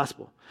of the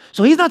gospel.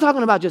 So he's not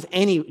talking about just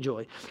any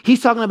joy.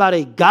 He's talking about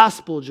a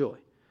gospel joy.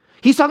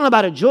 He's talking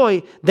about a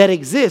joy that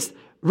exists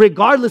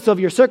regardless of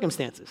your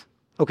circumstances.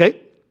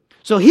 Okay?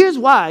 So here's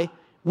why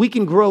we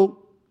can grow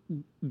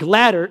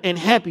gladder and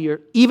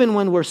happier even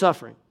when we're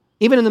suffering,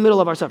 even in the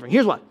middle of our suffering.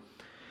 Here's why.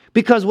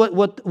 Because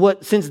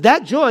since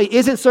that joy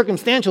isn't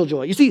circumstantial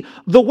joy. You see,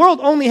 the world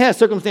only has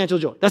circumstantial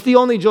joy. That's the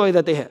only joy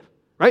that they have,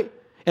 right?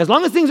 As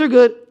long as things are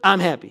good, I'm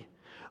happy.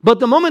 But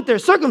the moment their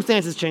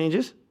circumstances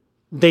changes,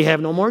 they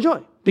have no more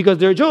joy because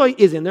their joy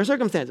is in their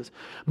circumstances.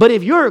 But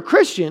if you're a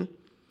Christian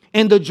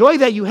and the joy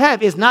that you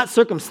have is not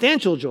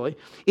circumstantial joy,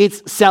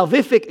 it's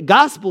salvific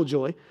gospel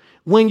joy,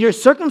 when your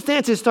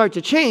circumstances start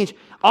to change,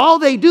 all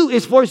they do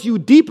is force you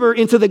deeper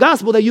into the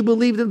gospel that you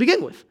believed to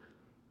begin with.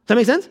 Does that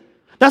make sense?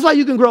 That's why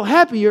you can grow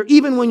happier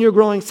even when you're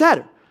growing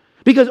sadder.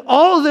 Because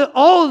all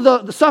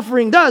the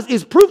suffering does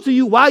is prove to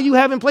you why you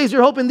haven't placed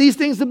your hope in these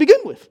things to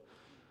begin with.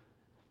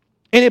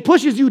 And it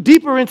pushes you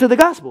deeper into the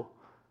gospel.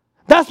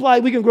 That's why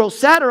we can grow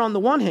sadder on the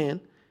one hand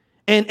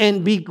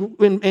and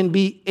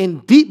be in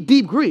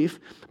deep grief,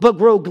 but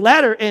grow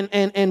gladder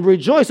and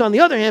rejoice on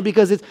the other hand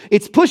because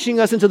it's pushing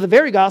us into the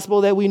very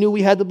gospel that we knew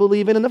we had to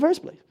believe in the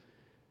first place.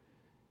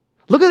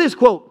 Look at this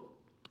quote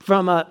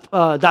from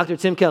Dr.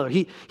 Tim Keller.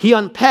 He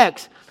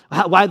unpacks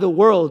why the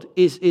world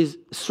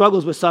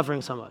struggles with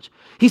suffering so much.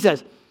 He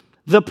says,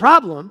 the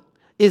problem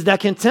is that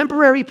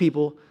contemporary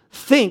people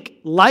think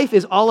life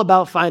is all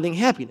about finding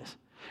happiness.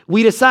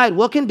 We decide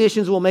what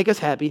conditions will make us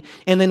happy,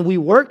 and then we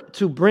work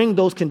to bring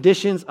those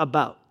conditions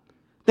about.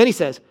 Then he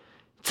says,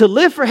 to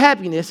live for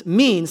happiness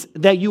means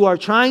that you are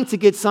trying to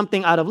get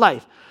something out of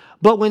life.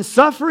 But when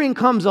suffering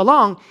comes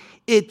along,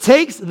 it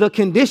takes the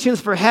conditions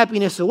for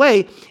happiness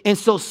away, and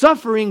so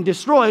suffering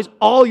destroys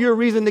all your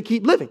reason to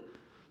keep living.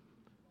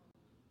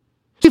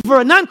 See,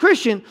 for a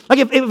non-Christian, like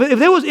if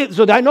there was,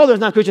 so I know there's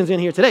non-Christians in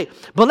here today,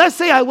 but let's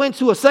say I went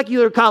to a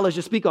secular college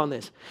to speak on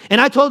this,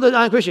 and I told the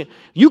non-Christian,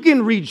 you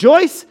can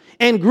rejoice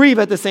and grieve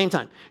at the same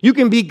time. You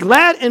can be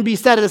glad and be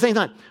sad at the same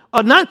time.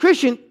 A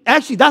non-Christian,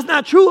 actually, that's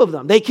not true of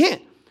them. They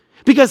can't.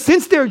 Because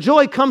since their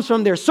joy comes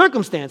from their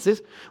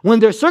circumstances,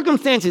 when their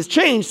circumstances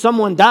change,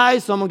 someone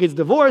dies, someone gets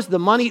divorced, the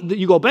money,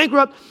 you go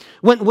bankrupt,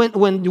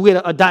 when you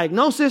get a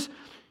diagnosis,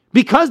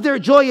 because their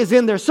joy is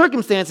in their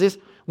circumstances,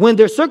 when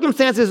their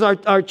circumstances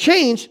are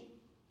changed,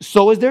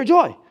 so is their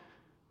joy.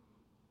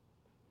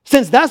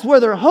 Since that's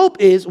where their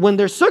hope is, when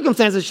their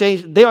circumstances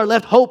change, they are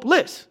left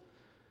hopeless.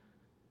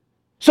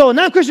 So a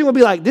non-Christian will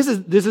be like, this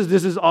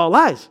is all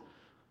lies.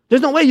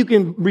 There's no way you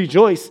can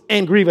rejoice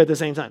and grieve at the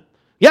same time.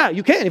 Yeah,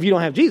 you can if you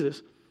don't have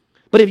Jesus.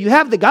 But if you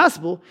have the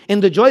gospel,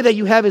 and the joy that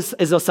you have is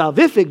a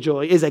salvific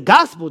joy, is a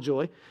gospel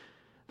joy,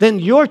 then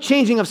your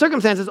changing of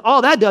circumstances,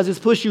 all that does is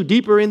push you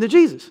deeper into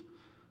Jesus.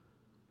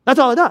 That's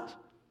all it does.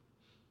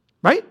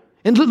 Right?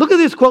 And look at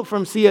this quote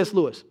from C.S.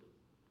 Lewis.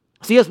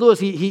 C.S. Lewis,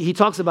 he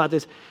talks about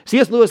this.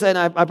 C.S. Lewis, and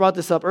I brought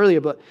this up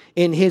earlier, but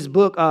in his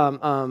book,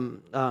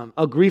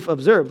 A Grief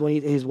Observed,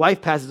 when his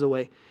wife passes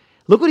away,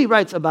 look what he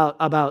writes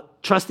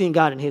about trusting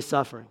God in his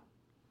suffering.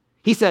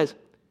 He says,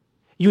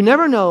 "You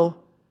never know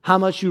how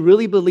much you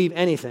really believe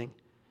anything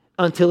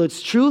until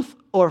its truth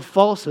or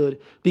falsehood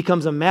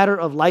becomes a matter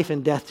of life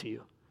and death to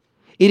you.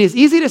 It is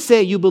easy to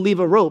say you believe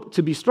a rope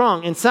to be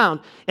strong and sound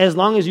as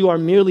long as you are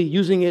merely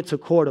using it to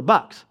cord a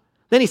box."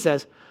 Then he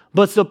says,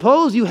 "But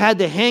suppose you had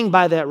to hang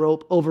by that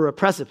rope over a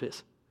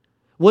precipice.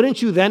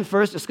 Wouldn't you then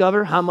first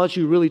discover how much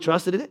you really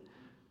trusted in it?"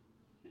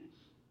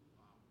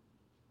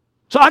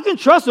 So I can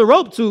trust a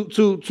rope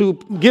to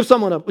give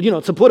someone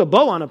to put a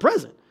bow on a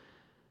present.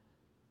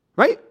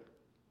 Right?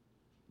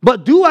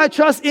 But do I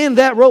trust in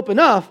that rope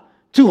enough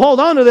to hold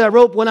on to that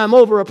rope when I'm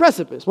over a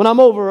precipice, when I'm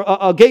over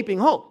a gaping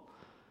hole?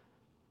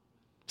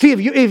 See,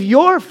 if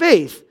your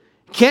faith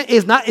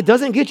it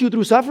doesn't get you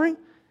through suffering,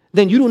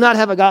 then you do not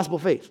have a gospel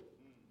faith.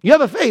 You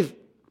have a faith,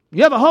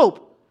 you have a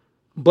hope,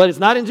 but it's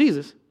not in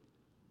Jesus.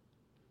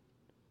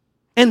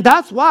 And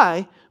that's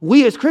why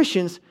we as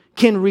Christians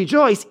can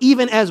rejoice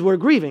even as we're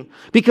grieving.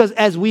 Because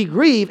as we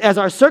grieve, as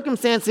our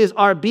circumstances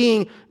are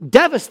being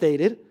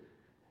devastated,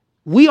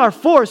 we are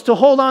forced to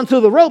hold on to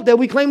the rope that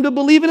we claim to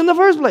believe in the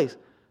first place.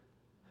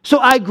 So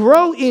I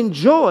grow in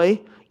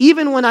joy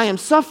even when I am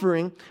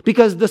suffering,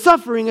 because the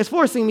suffering is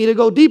forcing me to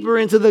go deeper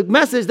into the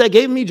message that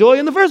gave me joy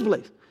in the first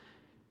place.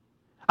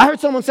 I heard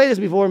someone say this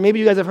before. Maybe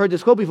you guys have heard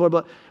this quote before,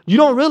 but you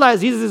don't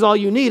realize Jesus is all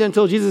you need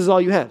until Jesus is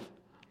all you have.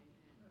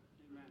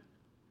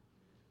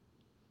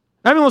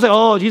 Everyone will say,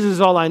 "Oh, Jesus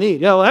is all I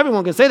need." Yeah, well,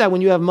 everyone can say that when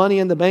you have money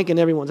in the bank and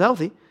everyone's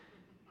healthy.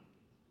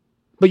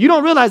 But you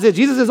don't realize that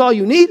Jesus is all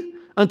you need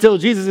until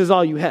Jesus is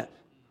all you have.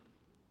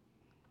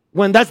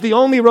 When that's the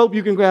only rope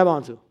you can grab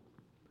onto.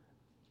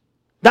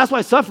 That's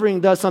why suffering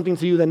does something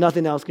to you that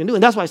nothing else can do.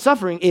 And that's why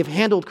suffering, if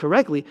handled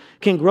correctly,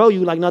 can grow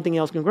you like nothing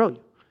else can grow you.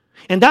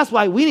 And that's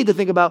why we need to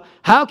think about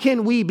how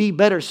can we be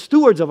better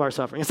stewards of our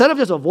suffering. Instead of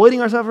just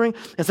avoiding our suffering,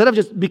 instead of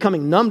just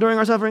becoming numb during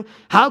our suffering,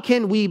 how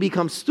can we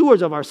become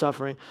stewards of our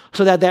suffering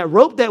so that that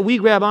rope that we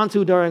grab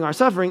onto during our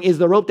suffering is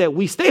the rope that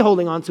we stay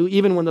holding onto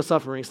even when the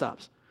suffering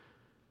stops.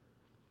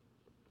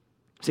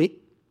 See?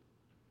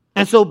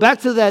 And so back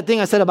to that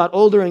thing I said about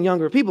older and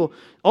younger people.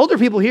 Older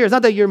people here, it's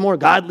not that you're more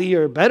godly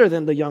or better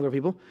than the younger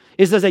people.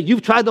 It's just that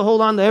you've tried to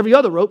hold on to every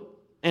other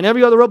rope, and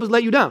every other rope has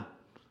let you down.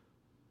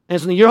 And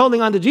so you're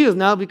holding on to Jesus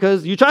now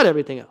because you tried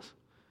everything else.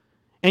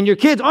 And your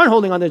kids aren't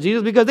holding on to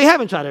Jesus because they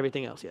haven't tried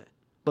everything else yet.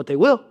 But they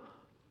will.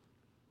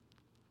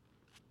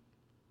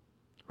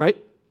 Right?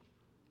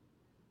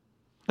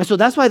 And so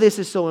that's why this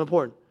is so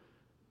important.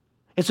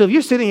 And so if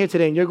you're sitting here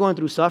today and you're going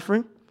through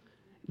suffering,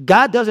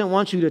 God doesn't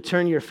want you to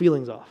turn your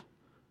feelings off.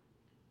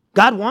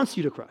 God wants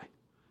you to cry.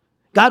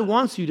 God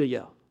wants you to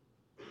yell.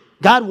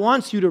 God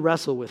wants you to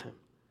wrestle with him.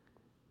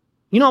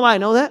 You know why I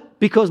know that?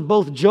 Because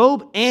both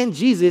Job and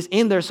Jesus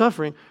in their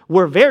suffering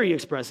were very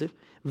expressive,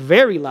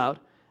 very loud,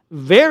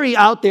 very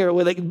out there.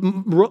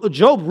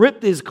 Job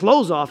ripped his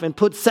clothes off and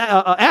put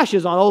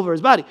ashes all over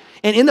his body.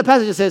 And in the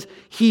passage it says,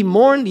 he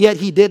mourned, yet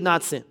he did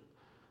not sin.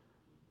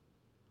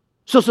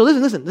 So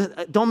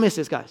listen, don't miss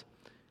this, guys.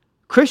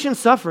 Christian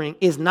suffering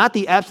is not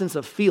the absence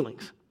of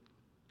feelings.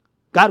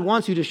 God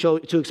wants you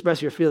to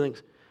express your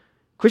feelings.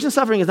 Christian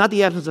suffering is not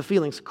the absence of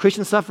feelings.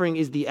 Christian suffering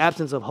is the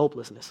absence of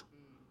hopelessness.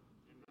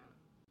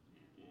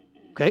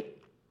 Okay?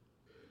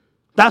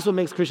 That's what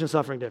makes Christian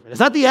suffering different. It's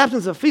not the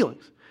absence of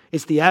feelings.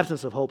 It's the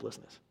absence of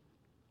hopelessness.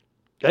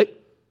 Okay?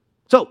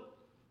 So,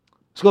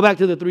 let's go back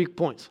to the 3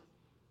 points.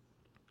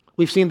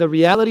 We've seen the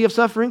reality of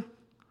suffering.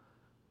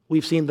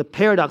 We've seen the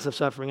paradox of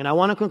suffering. And I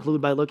want to conclude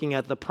by looking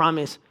at the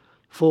promise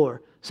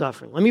for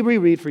suffering. Let me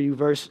reread for you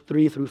verse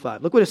 3 through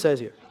 5. Look what it says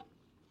here.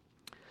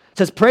 It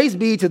says, "Praise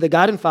be to the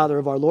God and Father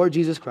of our Lord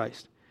Jesus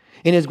Christ.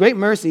 In his great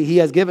mercy, he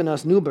has given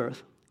us new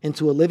birth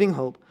into a living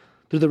hope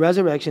through the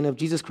resurrection of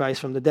Jesus Christ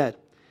from the dead,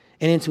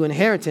 and into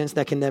inheritance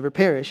that can never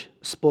perish,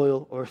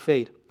 spoil, or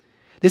fade.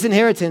 This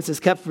inheritance is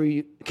kept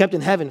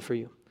in heaven for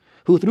you,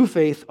 who through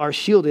faith are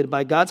shielded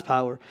by God's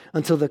power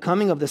until the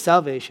coming of the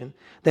salvation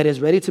that is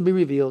ready to be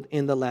revealed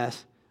in the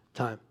last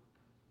time."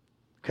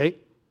 Okay?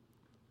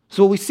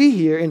 So what we see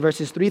here in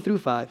verses 3 through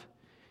 5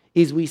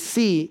 is we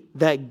see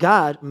that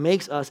God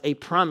makes us a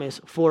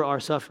promise for our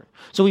suffering.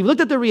 So we've looked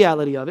at the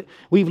reality of it.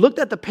 We've looked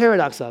at the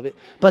paradox of it.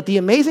 But the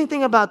amazing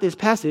thing about this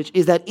passage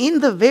is that in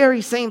the very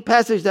same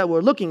passage that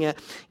we're looking at,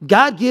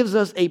 God gives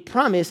us a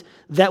promise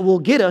that will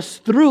get us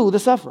through the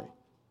suffering.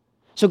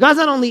 So God's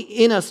not only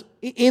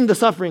in the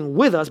suffering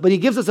with us, but he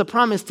gives us a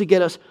promise to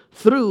get us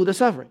through the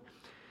suffering.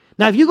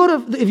 Now, if you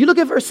look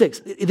at verse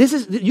 6,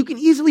 you can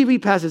easily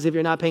read past this if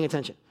you're not paying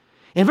attention.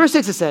 In verse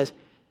 6, it says,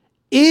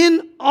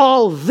 in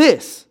all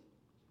this,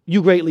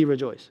 you greatly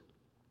rejoice.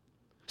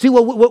 See,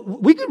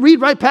 we could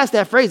read right past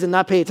that phrase and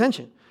not pay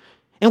attention.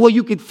 And what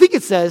you could think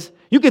it says,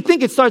 you could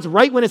think it starts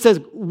right when it says,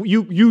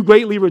 you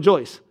greatly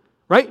rejoice,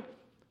 right?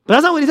 But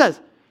that's not what he says.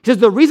 He says,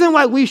 the reason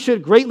why we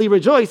should greatly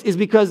rejoice is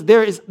because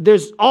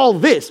there's all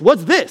this.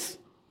 What's this?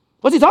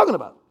 What's he talking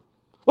about?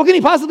 What can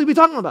he possibly be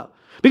talking about?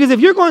 Because if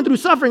you're going through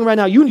suffering right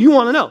now, you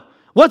want to know.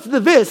 What's the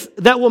this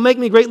that will make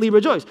me greatly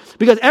rejoice?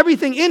 Because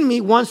everything in me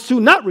wants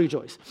to not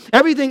rejoice.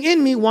 Everything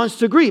in me wants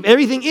to grieve.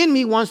 Everything in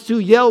me wants to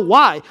yell,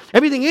 why?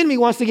 Everything in me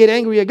wants to get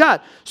angry at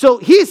God. So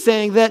he's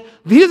saying that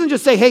he doesn't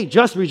just say, hey,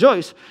 just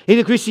rejoice.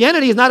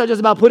 Christianity is not just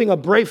about putting a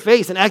brave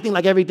face and acting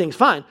like everything's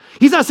fine.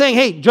 He's not saying,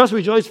 hey, just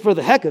rejoice for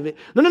the heck of it.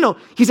 No.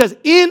 He says,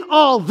 in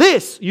all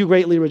this, you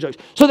greatly rejoice.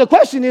 So the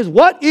question is,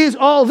 what is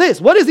all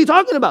this? What is he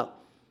talking about?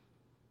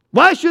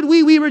 Why should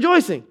we be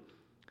rejoicing?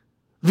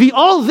 The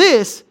all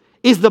this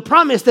is the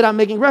promise that I'm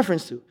making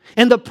reference to.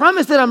 And the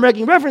promise that I'm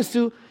making reference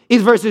to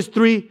is verses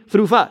 3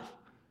 through 5.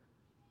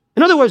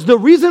 In other words, the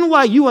reason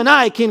why you and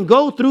I can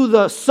go through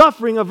the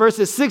suffering of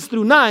verses 6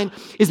 through 9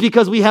 is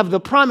because we have the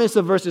promise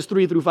of verses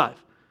 3 through 5.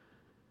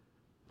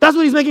 That's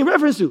what he's making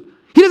reference to.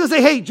 He doesn't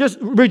say, hey, just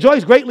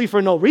rejoice greatly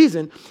for no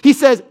reason. He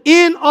says,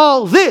 in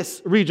all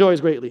this, rejoice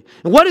greatly.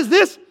 And what is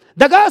this?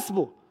 The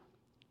gospel.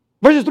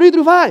 Verses 3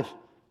 through 5.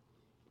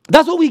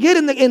 That's what we get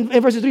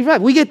in verses 3 to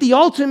 5. We get the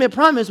ultimate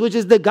promise, which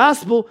is the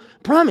gospel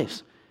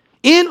promise.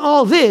 In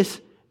all this,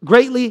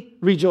 greatly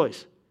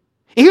rejoice.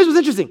 And here's what's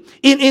interesting.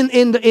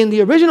 In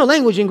the original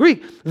language in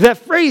Greek, that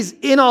phrase,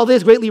 in all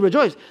this, greatly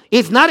rejoice,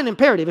 it's not an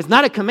imperative. It's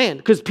not a command.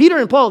 Because Peter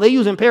and Paul, they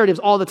use imperatives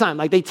all the time.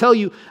 Like they tell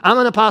you, I'm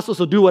an apostle,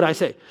 so do what I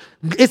say.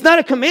 It's not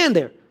a command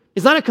there.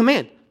 It's not a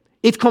command.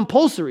 It's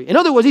compulsory. In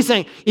other words, he's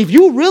saying, if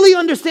you really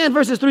understand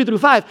verses 3 through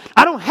 5,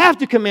 I don't have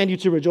to command you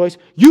to rejoice.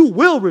 You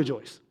will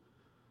rejoice.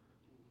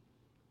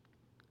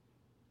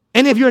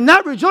 And if you're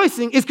not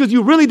rejoicing, it's because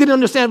you really didn't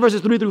understand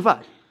verses 3 through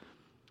 5.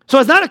 So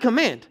it's not a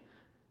command.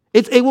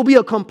 It will be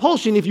a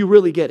compulsion if you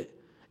really get it.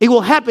 It will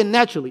happen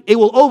naturally. It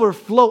will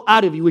overflow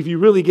out of you if you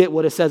really get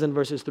what it says in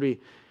verses 3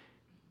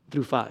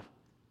 through 5.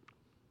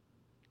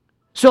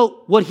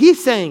 So what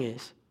he's saying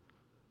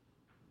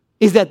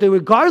is that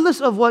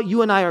regardless of what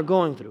you and I are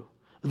going through,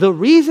 the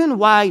reason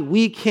why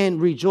we can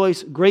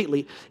rejoice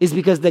greatly is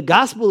because the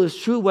gospel is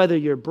true whether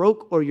you're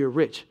broke or you're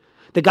rich.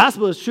 The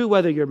gospel is true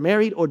whether you're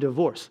married or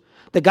divorced.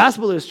 The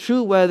gospel is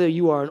true whether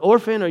you are an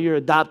orphan or you're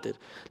adopted.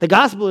 The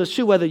gospel is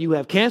true whether you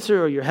have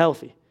cancer or you're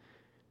healthy.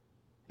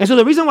 And so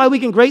the reason why we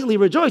can greatly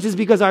rejoice is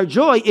because our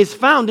joy is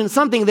found in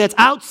something that's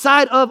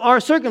outside of our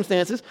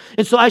circumstances.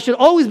 And so I should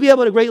always be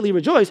able to greatly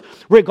rejoice,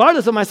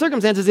 regardless of my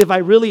circumstances, if I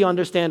really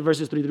understand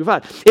verses 3 through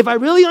 5. If I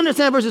really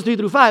understand verses 3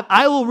 through 5,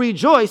 I will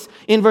rejoice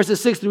in verses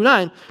 6 through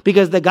 9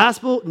 because the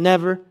gospel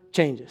never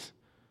changes.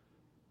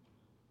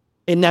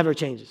 It never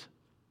changes.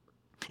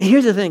 And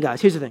here's the thing,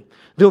 guys. Here's the thing.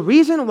 The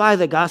reason why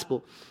the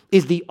gospel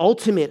is the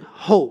ultimate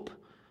hope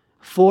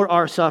for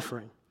our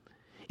suffering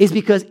is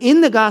because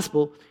in the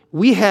gospel,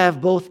 we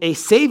have both a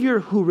Savior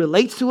who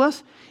relates to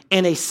us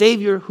and a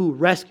Savior who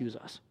rescues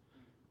us.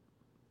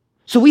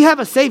 So we have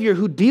a Savior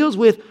who deals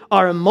with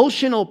our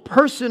emotional,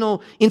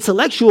 personal,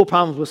 intellectual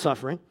problems with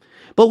suffering,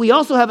 but we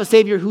also have a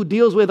Savior who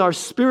deals with our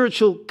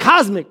spiritual,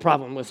 cosmic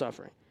problem with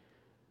suffering.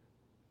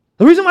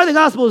 The reason why the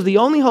gospel is the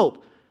only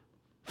hope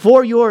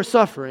for your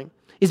suffering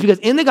is because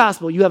in the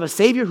gospel, you have a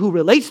Savior who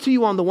relates to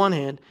you on the one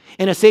hand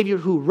and a Savior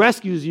who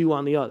rescues you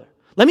on the other.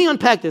 Let me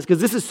unpack this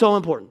because this is so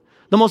important.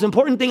 The most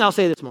important thing I'll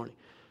say this morning.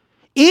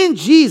 In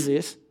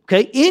Jesus,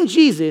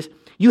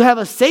 you have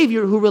a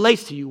Savior who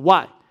relates to you.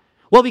 Why?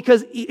 Well,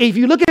 because if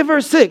you look at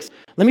verse 6,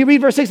 let me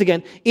read verse 6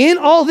 again. In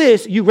all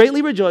this, you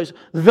greatly rejoice,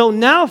 though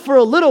now for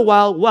a little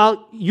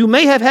while you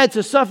may have had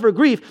to suffer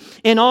grief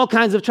in all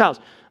kinds of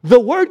trials. The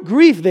word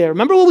grief there,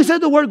 remember what we said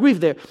the word grief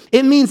there?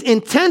 It means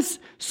intense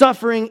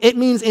suffering. It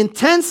means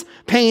intense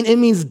pain. It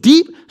means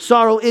deep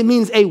sorrow. It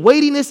means a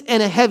weightiness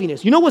and a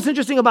heaviness. You know what's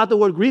interesting about the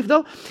word grief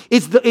though?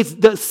 It's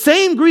the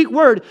same Greek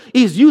word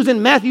is used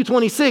in Matthew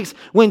 26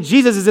 when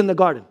Jesus is in the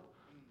garden.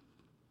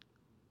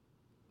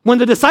 When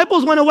the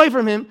disciples went away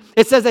from him,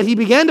 it says that he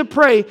began to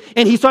pray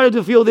and he started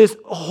to feel this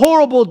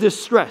horrible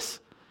distress.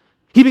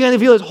 He began to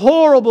feel this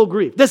horrible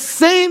grief. The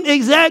same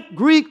exact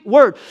Greek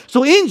word.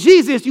 So in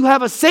Jesus, you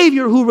have a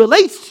Savior who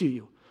relates to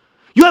you.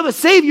 You have a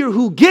Savior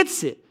who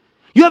gets it.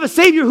 You have a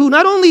Savior who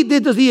not only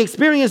does he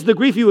experience the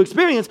grief you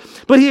experience,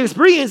 but he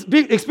experienced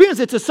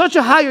it to such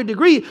a higher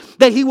degree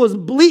that he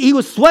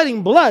was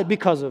sweating blood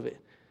because of it.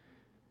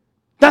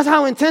 That's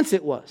how intense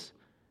it was.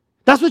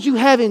 That's what you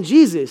have in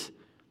Jesus.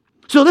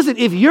 So listen,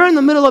 if you're in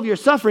the middle of your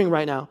suffering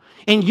right now,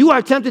 and you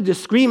are tempted to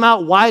scream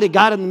out why to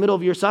God in the middle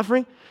of your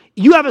suffering,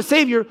 you have a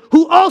Savior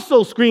who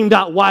also screamed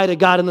out why to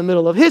God in the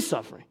middle of his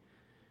suffering.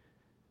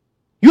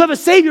 You have a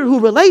Savior who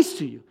relates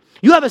to you.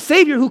 You have a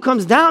Savior who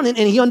comes down and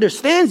he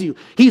understands you.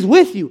 He's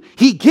with you.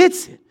 He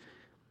gets it.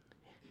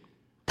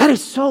 That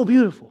is so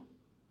beautiful.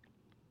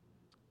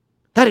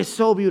 That is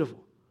so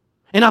beautiful.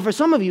 And now for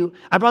some of you,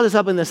 I brought this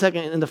up in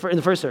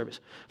the first service.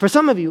 For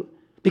some of you,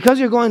 because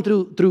you're going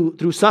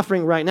through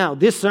suffering right now,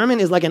 this sermon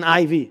is like an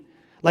IV.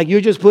 Like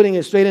you're just putting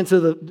it straight into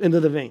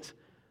the veins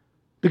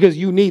because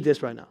you need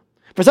this right now.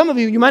 For some of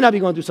you, you might not be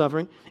going through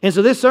suffering. And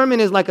so this sermon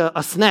is like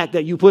a snack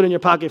that you put in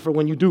your pocket for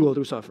when you do go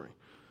through suffering.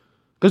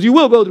 Because you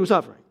will go through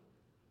suffering.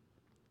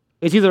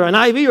 It's either an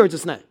IV or it's a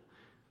snack.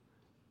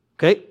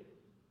 Okay?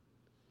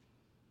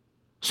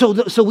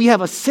 So we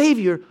have a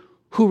Savior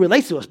who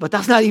relates to us, but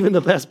that's not even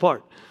the best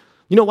part.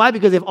 You know why?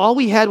 Because if all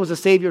we had was a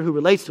Savior who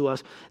relates to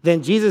us,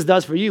 then Jesus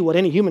does for you what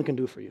any human can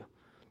do for you.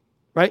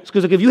 Right?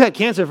 Because if you had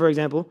cancer, for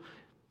example,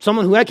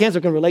 someone who had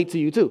cancer can relate to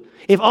you too.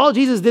 If all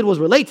Jesus did was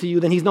relate to you,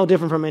 then he's no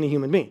different from any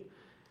human being.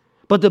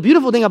 But the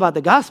beautiful thing about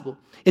the gospel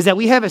is that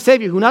we have a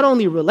Savior who not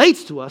only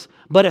relates to us,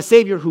 but a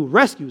Savior who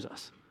rescues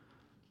us.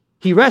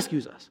 He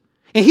rescues us.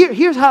 And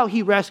here's how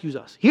he rescues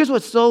us. Here's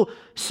what's so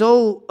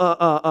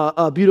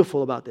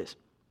beautiful about this.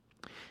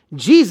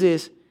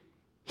 Jesus,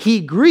 he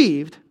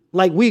grieved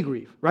like we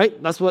grieve,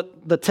 right? That's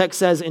what the text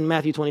says in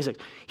Matthew 26.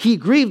 He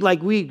grieved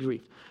like we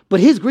grieve, but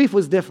his grief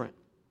was different.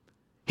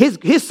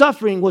 His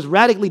suffering was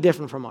radically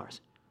different from ours.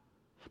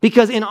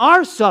 Because in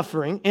our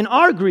suffering, in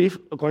our grief,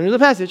 according to the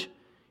passage,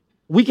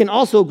 we can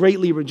also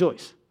greatly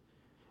rejoice.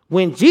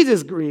 When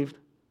Jesus grieved,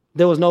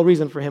 there was no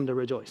reason for him to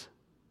rejoice.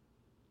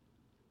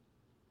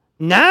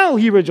 Now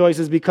he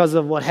rejoices because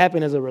of what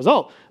happened as a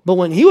result. But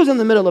when he was in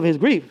the middle of his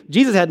grief,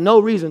 Jesus had no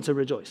reason to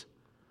rejoice.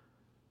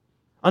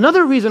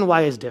 Another reason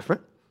why it's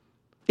different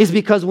is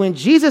because when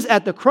Jesus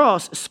at the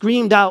cross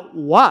screamed out,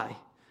 why?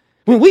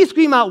 When we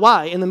scream out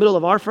why in the middle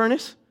of our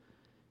furnace,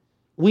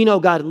 we know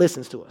God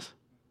listens to us.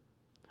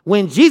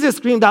 When Jesus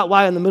screamed out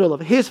why in the middle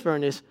of his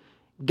furnace,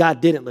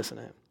 God didn't listen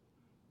to him.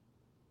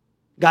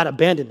 God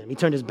abandoned him. He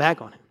turned his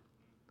back on him.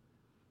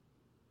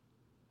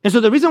 And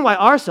so the reason why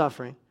our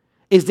suffering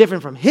is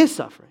different from his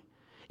suffering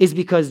is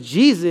because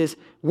Jesus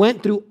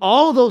went through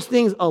all those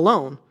things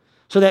alone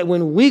so that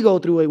when we go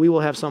through it, we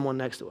will have someone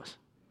next to us.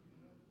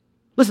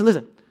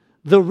 Listen.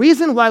 The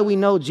reason why we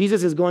know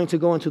Jesus is going to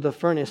go into the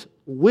furnace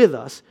with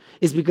us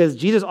is because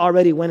Jesus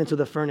already went into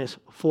the furnace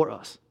for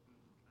us.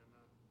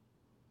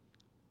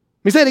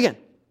 Let me say it again.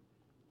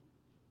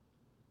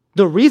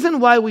 The reason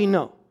why we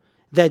know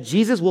that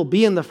Jesus will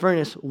be in the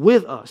furnace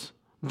with us,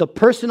 the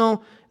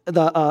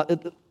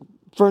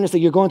furnace that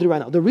you're going through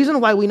right now. The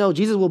reason why we know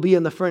Jesus will be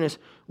in the furnace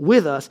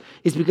with us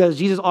is because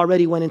Jesus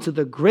already went into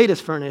the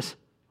greatest furnace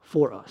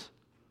for us.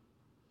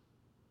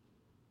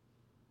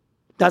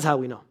 That's how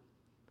we know.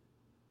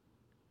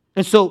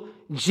 And so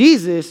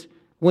Jesus,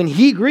 when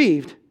he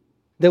grieved,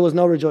 there was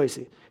no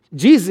rejoicing.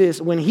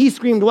 Jesus, when he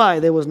screamed why,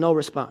 there was no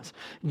response.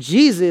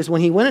 Jesus, when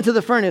he went into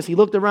the furnace, he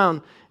looked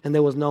around and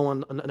there was no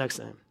one next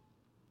to him.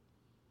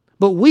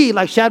 But we,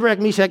 like Shadrach,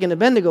 Meshach, and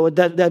Abednego,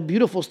 that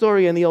beautiful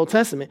story in the Old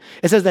Testament,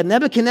 it says that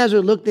Nebuchadnezzar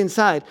looked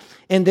inside,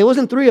 and there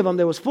wasn't 3 of them,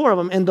 there was 4 of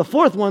them, and the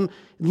 4th one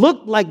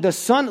looked like the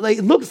son,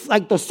 it looks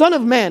like the Son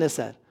of Man, it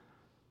said.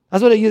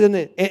 That's what it used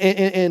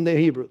in the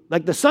Hebrew.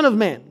 Like the Son of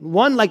Man.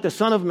 One like the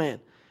Son of Man.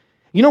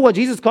 You know what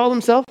Jesus called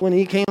himself when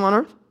he came on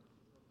earth?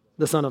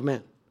 The Son of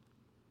Man.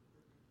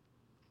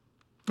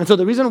 And so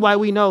the reason why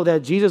we know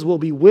that Jesus will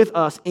be with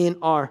us in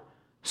our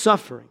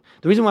suffering,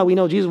 the reason why we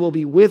know Jesus will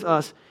be with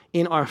us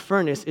in our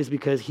furnace is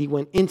because he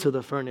went into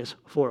the furnace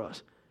for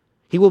us.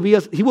 He will be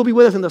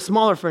with us in the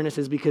smaller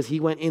furnaces because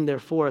he went in there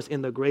for us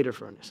in the greater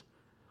furnace.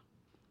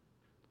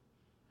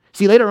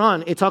 See, later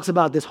on, it talks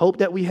about this hope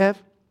that we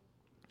have.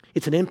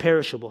 It's an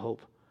imperishable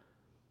hope.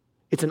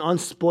 It's an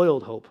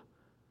unspoiled hope.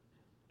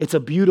 It's a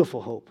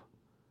beautiful hope.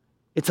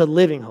 It's a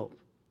living hope.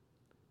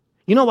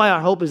 You know why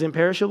our hope is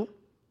imperishable?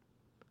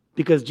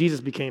 Because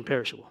Jesus became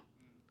perishable.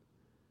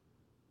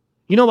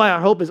 You know why our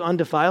hope is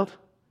undefiled?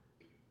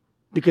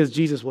 Because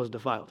Jesus was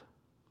defiled.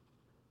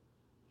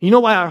 You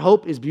know why our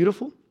hope is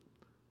beautiful?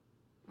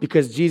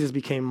 Because Jesus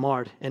became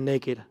marred and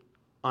naked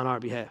on our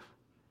behalf.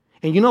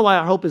 And you know why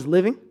our hope is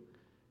living?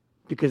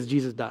 Because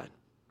Jesus died.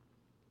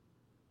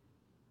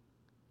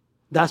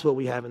 That's what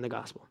we have in the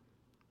gospel.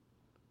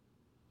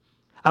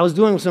 I was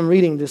doing some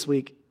reading this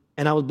week,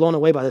 and I was blown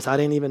away by this. I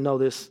didn't even know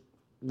this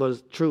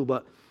was true,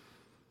 but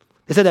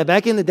they said that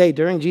back in the day,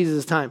 during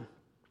Jesus' time,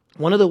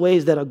 one of the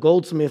ways that a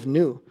goldsmith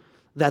knew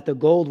that the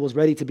gold was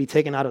ready to be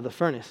taken out of the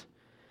furnace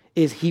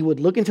is he would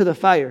look into the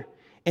fire,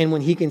 and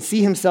when he can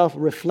see himself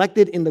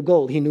reflected in the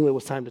gold, he knew it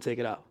was time to take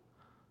it out.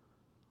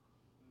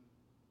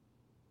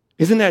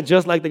 Isn't that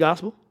just like the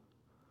gospel?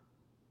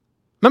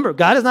 Remember,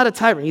 God is not a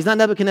tyrant. He's not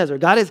Nebuchadnezzar.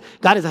 God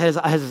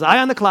has his eye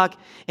on the clock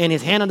and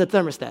his hand on the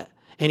thermostat,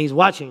 and he's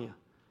watching you.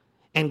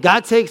 And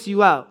God takes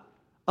you out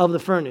of the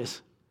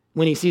furnace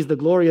when he sees the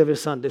glory of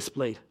his Son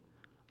displayed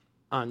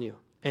on you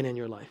and in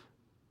your life.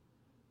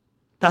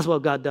 That's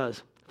what God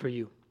does for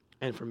you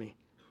and for me.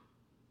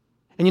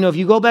 And if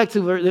you go back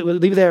to, we'll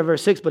leave it there at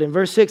verse 6, but in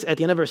verse 6, at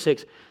the end of verse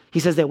 6, he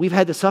says that we've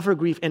had to suffer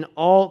grief in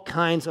all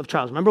kinds of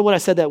trials. Remember what I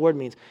said that word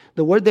means?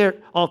 The word there,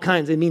 all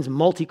kinds, it means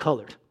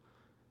multicolored.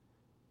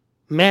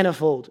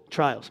 Manifold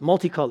trials,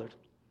 multicolored.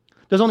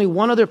 There's only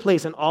one other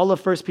place in all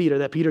of 1 Peter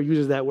that Peter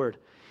uses that word,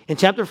 In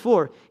chapter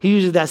 4, he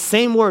uses that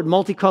same word,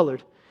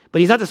 multicolored,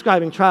 but he's not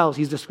describing trials,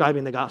 he's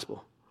describing the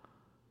gospel.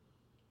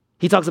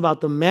 He talks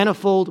about the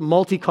manifold,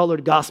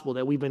 multicolored gospel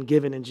that we've been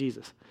given in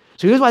Jesus.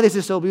 So here's why this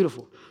is so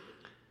beautiful.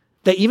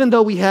 That even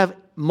though we have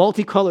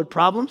multicolored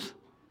problems,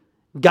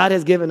 God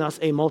has given us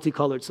a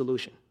multicolored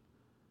solution.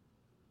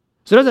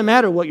 So it doesn't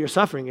matter what your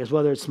suffering is,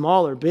 whether it's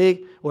small or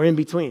big or in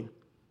between.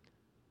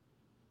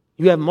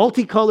 You have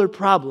multicolored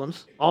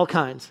problems, all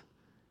kinds,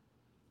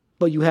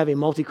 but you have a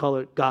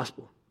multicolored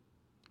gospel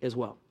as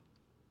well.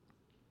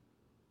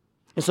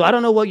 And so I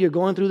don't know what you're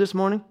going through this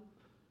morning.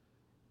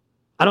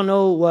 I don't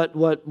know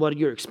what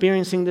you're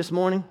experiencing this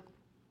morning,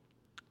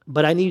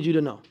 but I need you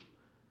to know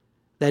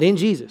that in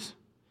Jesus,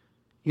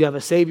 you have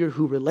a Savior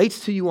who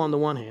relates to you on the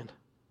one hand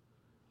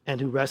and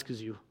who rescues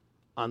you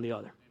on the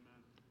other.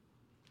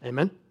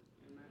 Amen?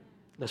 Amen?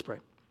 Let's pray.